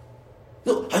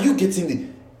 No, are you getting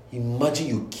the... Imagine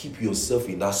you keep yourself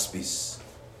in that space.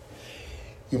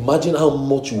 Imagine how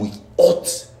much you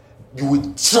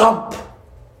will trap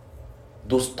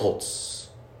those thoughts.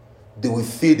 They will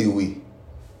fade away.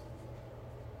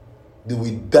 They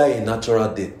will die a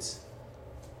natural death.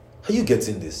 Are you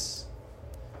getting this?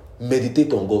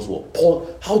 Meditate on God's word.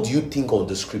 Paul, how do you think on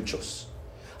the scriptures?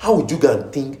 How would you go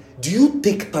and think? Do you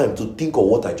take time to think of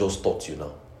what I just taught you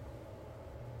now?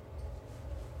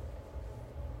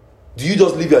 Do you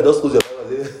just leave here and just close your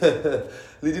eyes and say,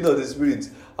 leading of the Spirit,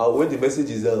 when the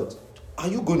message is out, are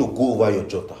you going to go over your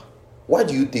jotter? Why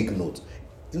do you take notes?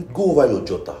 You go over your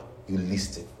jotter, you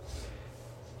listen.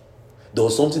 There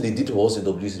was something they did to us in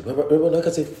WC. Remember, like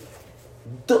I said,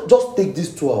 just take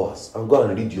these 2 hours and go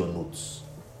and read your notes.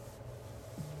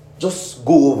 Just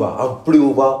go over and pray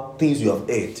over things you have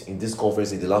heard in this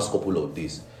conference in the last couple of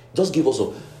days. Just give us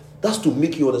that's to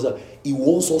make you understand. He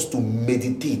wants us to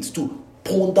meditate, to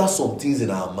ponder some things in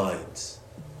our minds.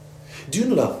 Do you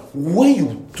know that when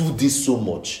you do this so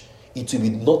much, it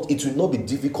will not be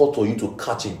difficult for you to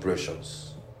catch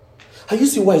impressions? Have you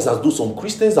seen why it's as though some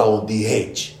Christians are on the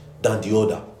edge than the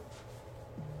other?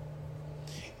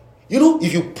 You know,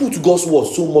 if you put God's word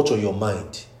so much on your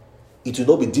mind, it will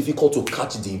not be difficult to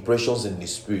catch the impressions in the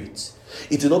spirit.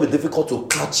 It will not be difficult to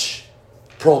catch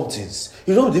promptings.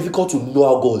 It will not be difficult to know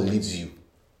how God leads you.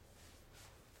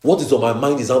 What is on my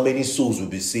mind is how many souls will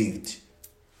be saved.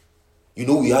 You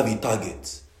know, we have a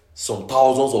target. Some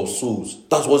thousands of souls.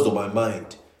 That's what's on my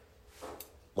mind.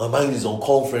 My mind is on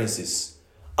conferences.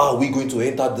 How are we going to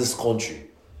enter this country?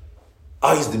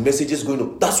 How is the messages going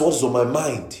to... That's what's on my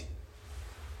mind.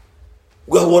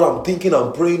 Well, what I'm thinking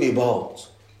and praying about.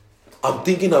 I'm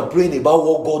thinking and praying about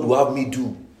what God will have me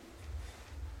do.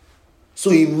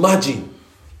 So imagine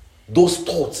those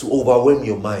thoughts overwhelm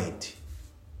your mind.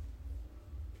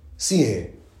 See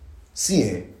here.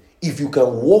 See, if you can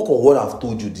work on what I've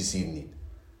told you this evening,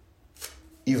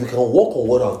 it will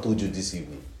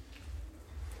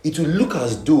look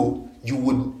as though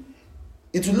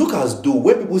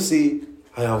when people say,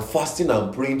 I am fasting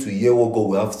and praying to hear what God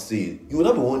will have to say, you will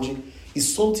not be wondering,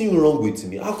 is something wrong with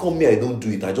me? How come me I don't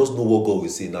do it? I just know what God will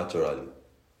say naturally.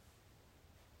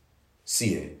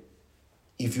 See,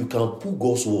 if you can put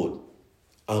God's word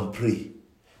and pray,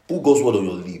 put God's word on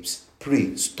your lips,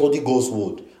 pray, study God's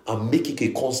word, and make it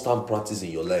a constant practice in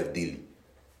your life daily,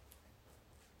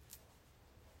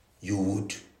 you will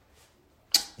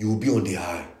be on the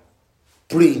high.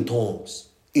 Pray in tongues,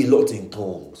 a lot in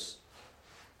tongues.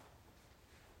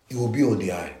 You will be on the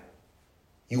high.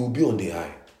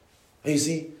 And you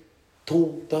see,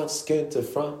 Tom that skente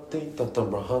frate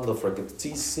tatambrahanda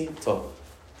fragati sinta.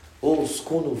 Oh,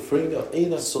 skono fringa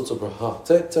ina soto braha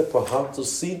tete prahato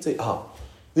sinte ah.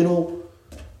 You know,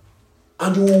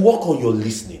 and you will work on your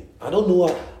listening. I don't know,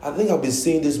 I think I've been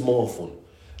saying this more often.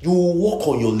 You will work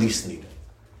on your listening.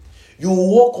 You will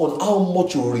work on how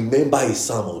much you remember a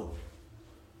sermon.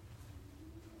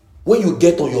 When you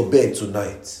get on your bed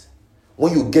tonight,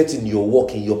 when you get in your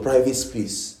walk in your private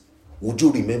space, would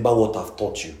you remember what I've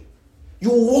taught you?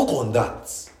 You will work on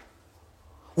that.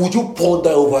 Would you ponder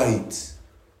over it?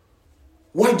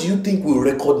 Why do you think we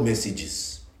record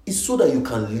messages? It's so that you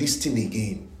can listen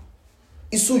again.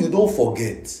 It's so you don't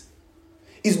forget.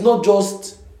 It's not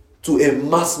just to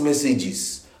amass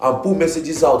messages and put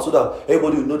messages out so that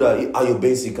everybody will know that Ayo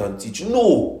Benson can teach.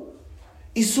 No.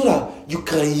 It's so that you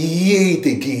can hear it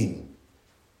again.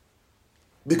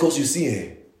 Because you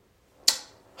see,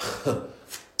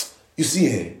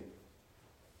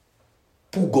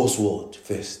 put God's word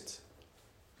first.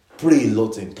 Pray a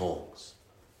lot in tongues.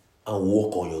 And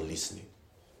work on your listening.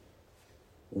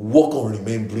 Work on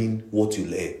remembering what you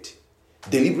heard.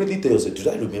 Deliberately tell yourself, did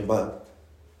I remember?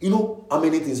 You know how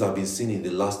many things have been seen in the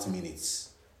last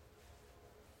minutes?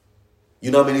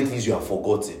 You know how many things you have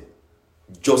forgotten?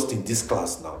 Just in this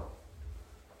class now.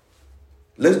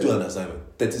 Let's do an assignment.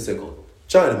 30 seconds.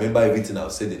 Try and remember everything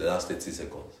I've said in the last 30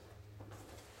 seconds.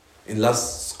 In the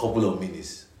last couple of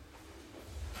minutes.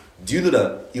 Do you know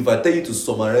that if I tell you to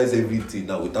summarize everything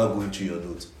now without going through your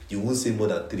notes, you won't say more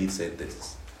than 3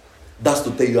 sentences? That's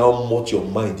to tell you how much your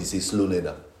mind is a slow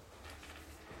learner.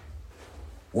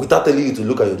 Without telling you to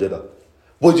look at your journal.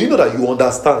 But do you know that you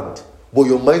understand, but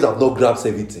your mind have not grasped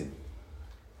everything?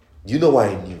 Do you know why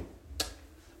I knew?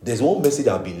 There's one message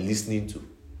I've been listening to,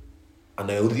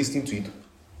 and I was listening to it.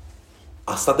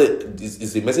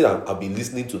 It's a message I've been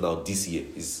listening to now this year.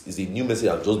 It's a new message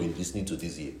I've just been listening to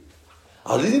this year.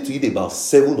 I was listening to it about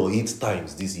 7 or 8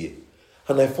 times this year.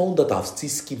 And I found that I've still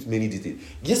skipped many details.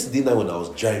 Yesterday night when I was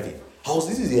driving, I was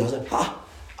listening to it. I was like,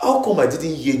 how come I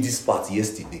didn't hear this part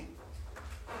yesterday?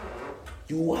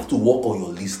 You have to work on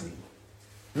your listening.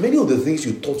 Many of the things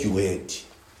you thought you heard,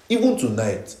 even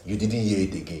tonight, you didn't hear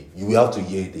it again. You will have to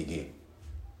hear it again.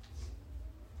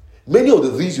 Many of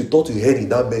the things you thought you heard in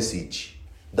that message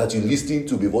that you listened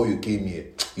to before you came here,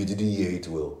 you didn't hear it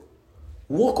well.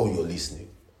 Work on your listening.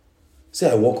 Say,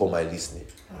 I work on my listening.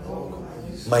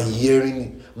 My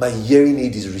hearing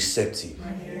aid is receptive.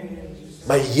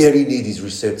 My hearing aid is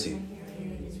receptive.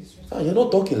 You're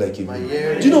not talking like a man.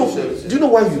 Do you know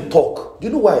why you talk? Do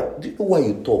you know why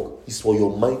you talk? It's for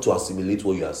your mind to assimilate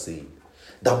what you are saying.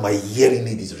 That my hearing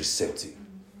aid is receptive.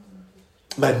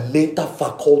 My mental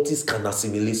faculties can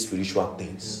assimilate spiritual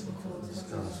things.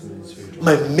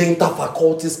 My mental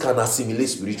faculties can assimilate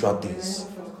spiritual things.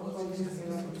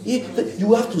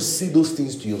 You have to say those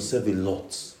things to yourself a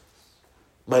lot.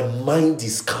 My mind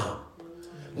is calm.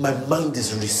 My mind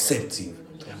is receptive.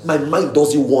 My mind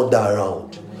doesn't wander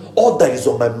around. All that is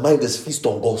on my mind is feast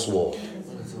on God's word.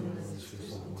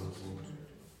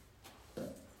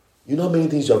 You know how many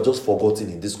things you have just forgotten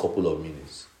in this couple of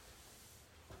minutes?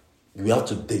 You have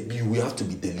to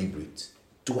be deliberate.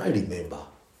 Do I remember?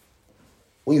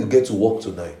 When you get to work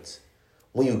tonight,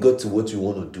 when you get to what you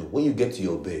want to do, when you get to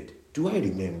your bed, do I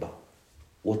remember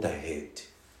what I heard?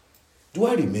 Do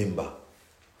I remember?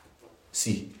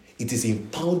 See, it is in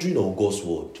pondering on God's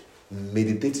word,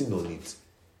 meditating on it.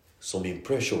 Some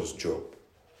impressions drop.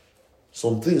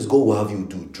 Some things God will have you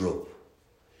do drop.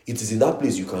 It is in that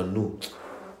place you can know.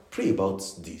 Pray about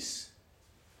this.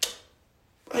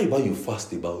 How about you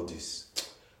fast about this?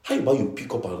 How about you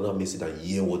pick up another message and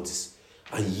hear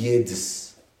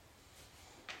this?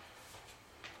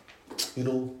 You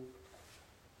know,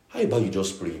 how about you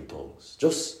just pray in tongues?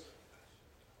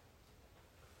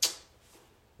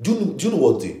 Do you know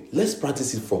what? Let's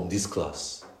practice it from this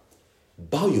class.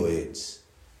 Bow your heads.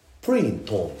 Pray in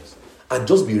tongues. And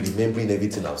just be remembering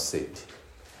everything I've said.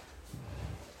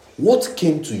 What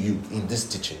came to you in this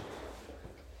teaching?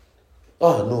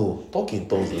 No, talk in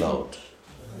tongues loud.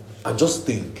 And just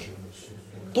think.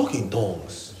 Talk in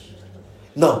tongues.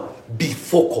 Now, be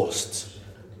focused.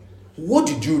 What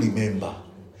did you remember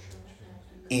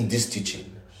in this teaching?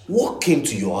 What came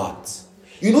to your heart?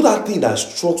 You know that thing that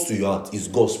strikes to your heart is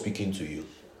God speaking to you.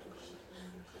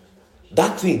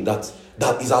 That thing that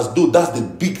is as though that's the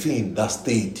big thing that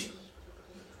stayed.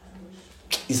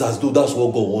 It's as though that's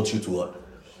what God wants you to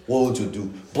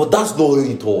do. But that's not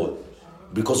it all.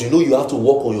 Because you know you have to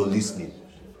work on your listening.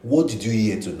 What did you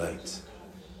hear tonight?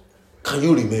 Can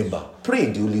you remember? Pray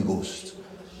in the Holy Ghost.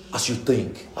 As you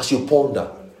think, as you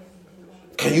ponder.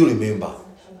 Can you remember?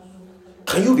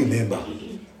 Can you remember?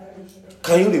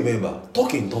 Can you remember?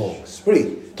 Talk in tongues.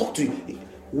 Pray. Talk to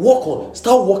you.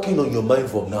 Start working on your mind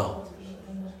from now.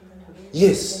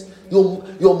 Yes,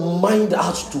 your mind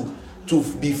has to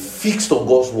be fixed on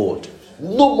God's word.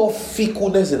 No more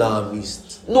fickleness in our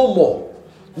midst. No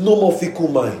more fickle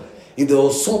mind. If there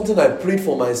was something I prayed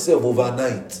for myself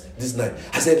overnight, this night,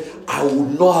 I said, I will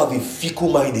not have a fickle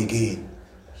mind again.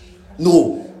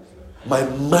 No, my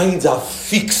minds are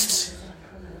fixed.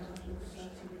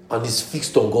 And it's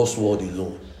fixed on God's word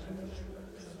alone.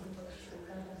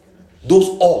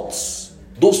 Those odds,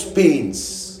 those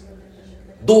pains,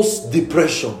 those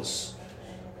depressions,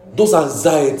 those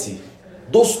anxiety,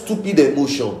 those stupid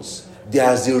emotions, they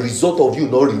are as a result of you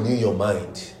not renewing your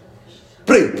mind.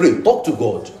 Pray, talk to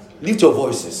God. Lift your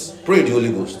voices. Pray in the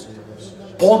Holy Ghost.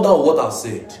 Ponder on what I've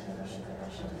said.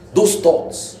 Those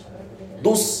thoughts,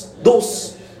 those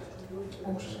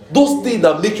things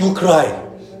that make you cry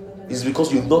is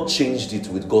because you've not changed it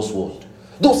with God's word.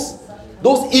 Those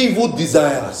evil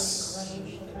desires,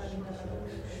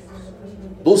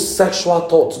 those sexual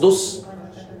thoughts, those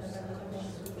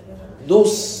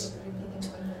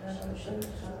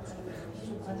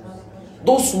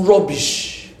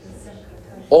rubbish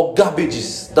or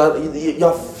garbages that you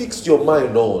have fixed your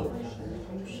mind on.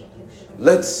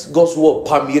 Let God's word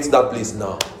permeate that place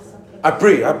now. I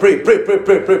pray.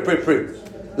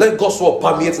 Let God's word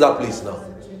permeate that place now.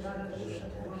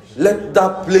 Let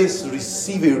that place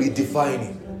receive a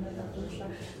redefining.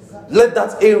 Let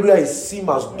that area seem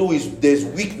as though there's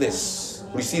weakness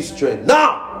receive strength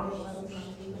now.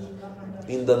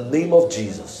 In the name of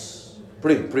Jesus.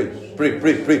 Pray.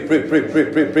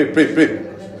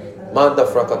 Manda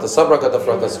frakata sabrakata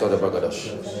frakas kada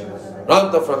bragadash.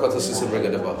 Randa frakata sisi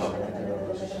bragada baha.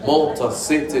 Monta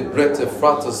sete brete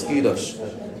fratas idash.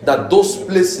 That those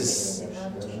places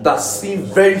that seem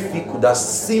very fickle, that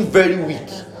seem very weak,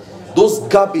 those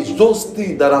garbage, those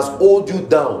things that has hold you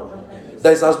down,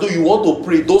 that is as though you want to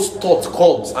pray, those thoughts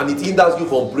comes and it hinders you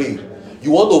from praying.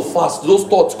 You want to fast, those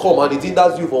thoughts come and it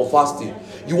hinders you from fasting.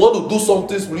 You want to do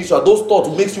something spiritual, those thoughts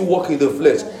makes you walk in the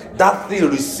flesh. That thing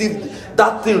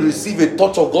receive a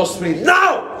touch of God's Spirit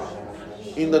now,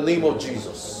 in the name of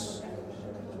Jesus.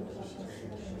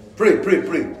 Pray.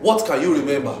 What can you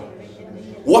remember?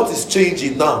 What is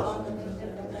changing now?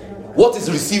 What is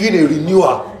receiving a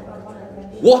renewal?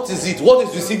 What is it? What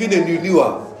is receiving a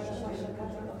renewal?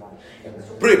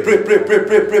 Pray.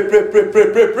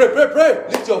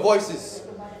 Lift your voices.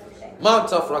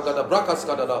 Manta fragada brakas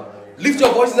kadada. Lift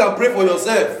your voices and pray for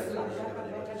yourself.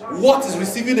 What is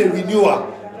receiving a renewal?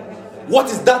 What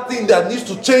is that thing that needs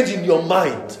to change in your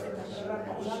mind?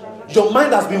 Your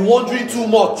mind has been wandering too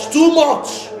much.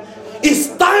 It's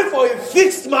time for a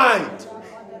fixed mind.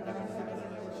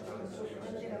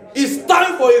 It's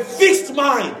time for a fixed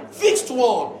mind. Fixed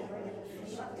one.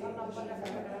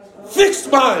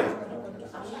 Fixed mind.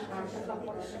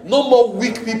 No more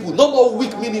weak people. No more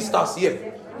weak ministers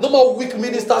here. No more weak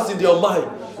ministers in your mind.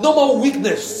 No more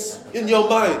weakness in your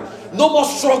mind. No more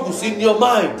struggles in your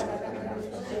mind.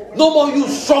 No more you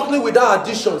struggling with that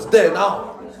addictions there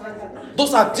now.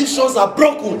 Those addictions are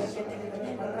broken.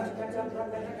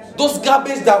 Those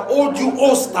garbage that hold you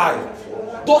hostile.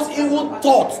 Those evil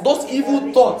thoughts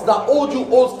that hold you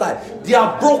hostile, they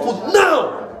are broken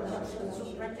now.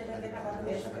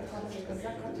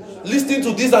 Listening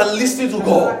to this and listening to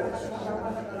God.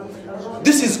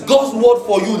 This is God's word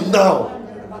for you now.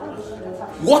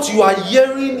 What you are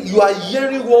hearing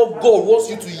what God wants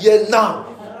you to hear now.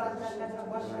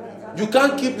 You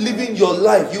can't keep living your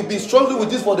life. You've been struggling with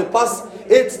this for the past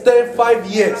 8, 10, 5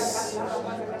 years.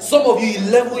 Some of you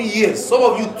 11 years. Some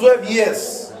of you 12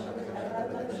 years.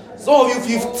 Some of you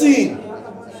 15.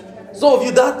 Some of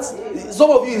you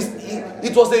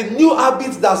it was a new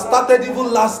habit that started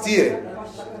even last year.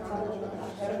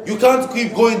 You can't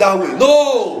keep going that way.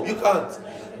 No, you can't.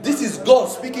 This is God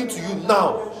speaking to you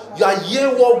now. You are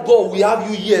hearing what God will have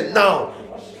you hear now.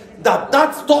 That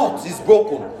thought is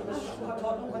broken.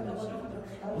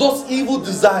 those evil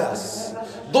desires,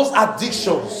 those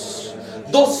addictions,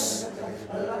 those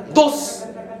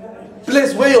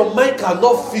place where your mind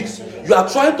cannot fix. You are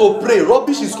trying to pray,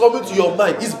 rubbish is coming to your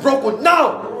mind. It's broken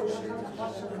now.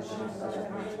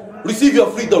 Receive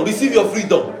your freedom. Receive your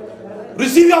freedom.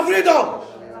 Receive your freedom.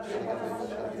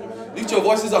 Lift your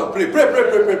voices and pray. Pray, pray,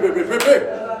 pray, pray, pray, pray, pray, pray.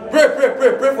 Pray, pray,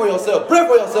 pray, pray for yourself. Pray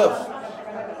for yourself.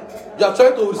 You are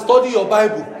trying to study your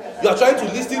Bible. You are trying to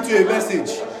listen to a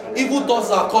message. Evil thoughts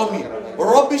are coming.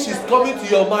 Rubbish is coming to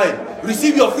your mind.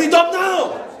 Receive your freedom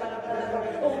now.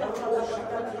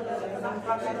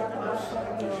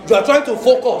 You are trying to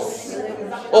focus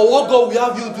on what God will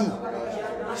have you do.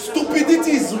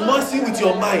 Stupidity is messing with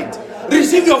your mind.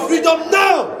 Receive your freedom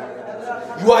now.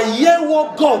 You are hearing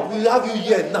what God will have you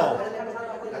hear now.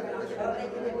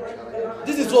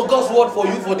 This is what God's word for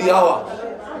you for the hour.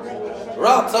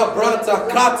 Rata, brata,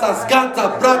 kratas,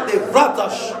 ganta, brate,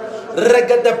 vratash.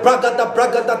 Regate, bragata,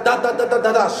 bragata, da da da da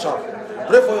da da.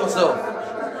 Pray for yourself.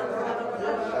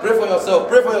 Pray for yourself.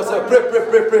 Pray for yourself. Pray, pray,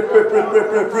 pray, pray, pray, pray, pray,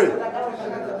 pray, pray.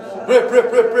 Pray, pray,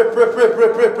 pray, pray, pray, pray, pray,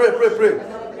 pray, pray, pray, pray.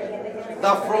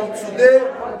 That from today,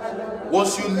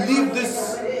 once you leave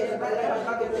this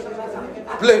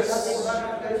place,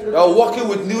 you are walking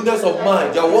with newness of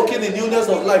mind. You are walking in newness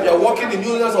of life. You are walking in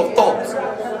newness of thoughts.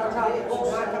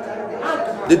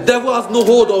 The devil has no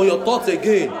hold on your thoughts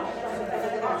again.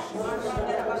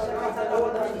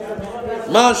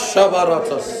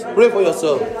 Mashabaratas. Pray for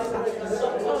yourself.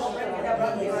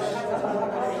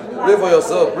 Pray for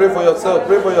yourself. Pray for yourself.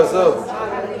 Pray for yourself.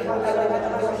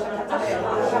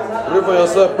 Pray for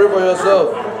yourself. Pray for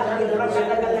yourself.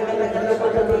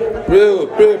 Pray,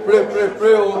 pray, pray, pray,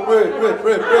 pray, oh, pray, pray,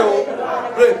 pray, pray, oh,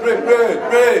 pray, pray, pray,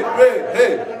 pray, pray,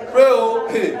 hey, pray, oh,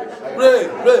 hey, pray,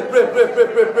 pray, pray, pray, pray,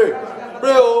 pray, pray,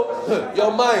 pray, oh,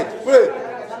 your mind, pray.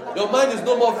 Your mind is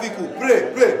no more fickle.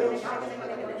 Pray, pray.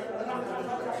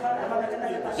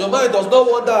 Your mind does not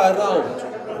wander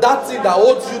around. That thing that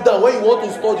holds you down when you want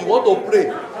to study, you want to pray.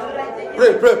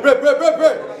 Pray, pray, pray, pray, pray,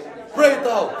 pray. Pray it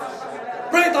out.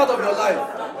 Pray it out of your life.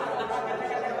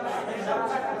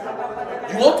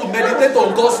 You want to meditate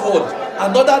on God's word.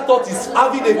 Another thought is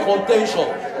having a contention.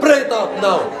 Pray it out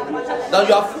now. Now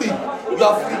you are free. You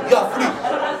are free. You are free.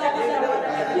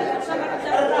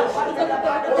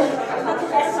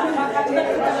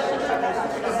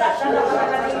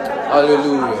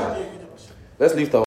 Hallelujah. Let's lift our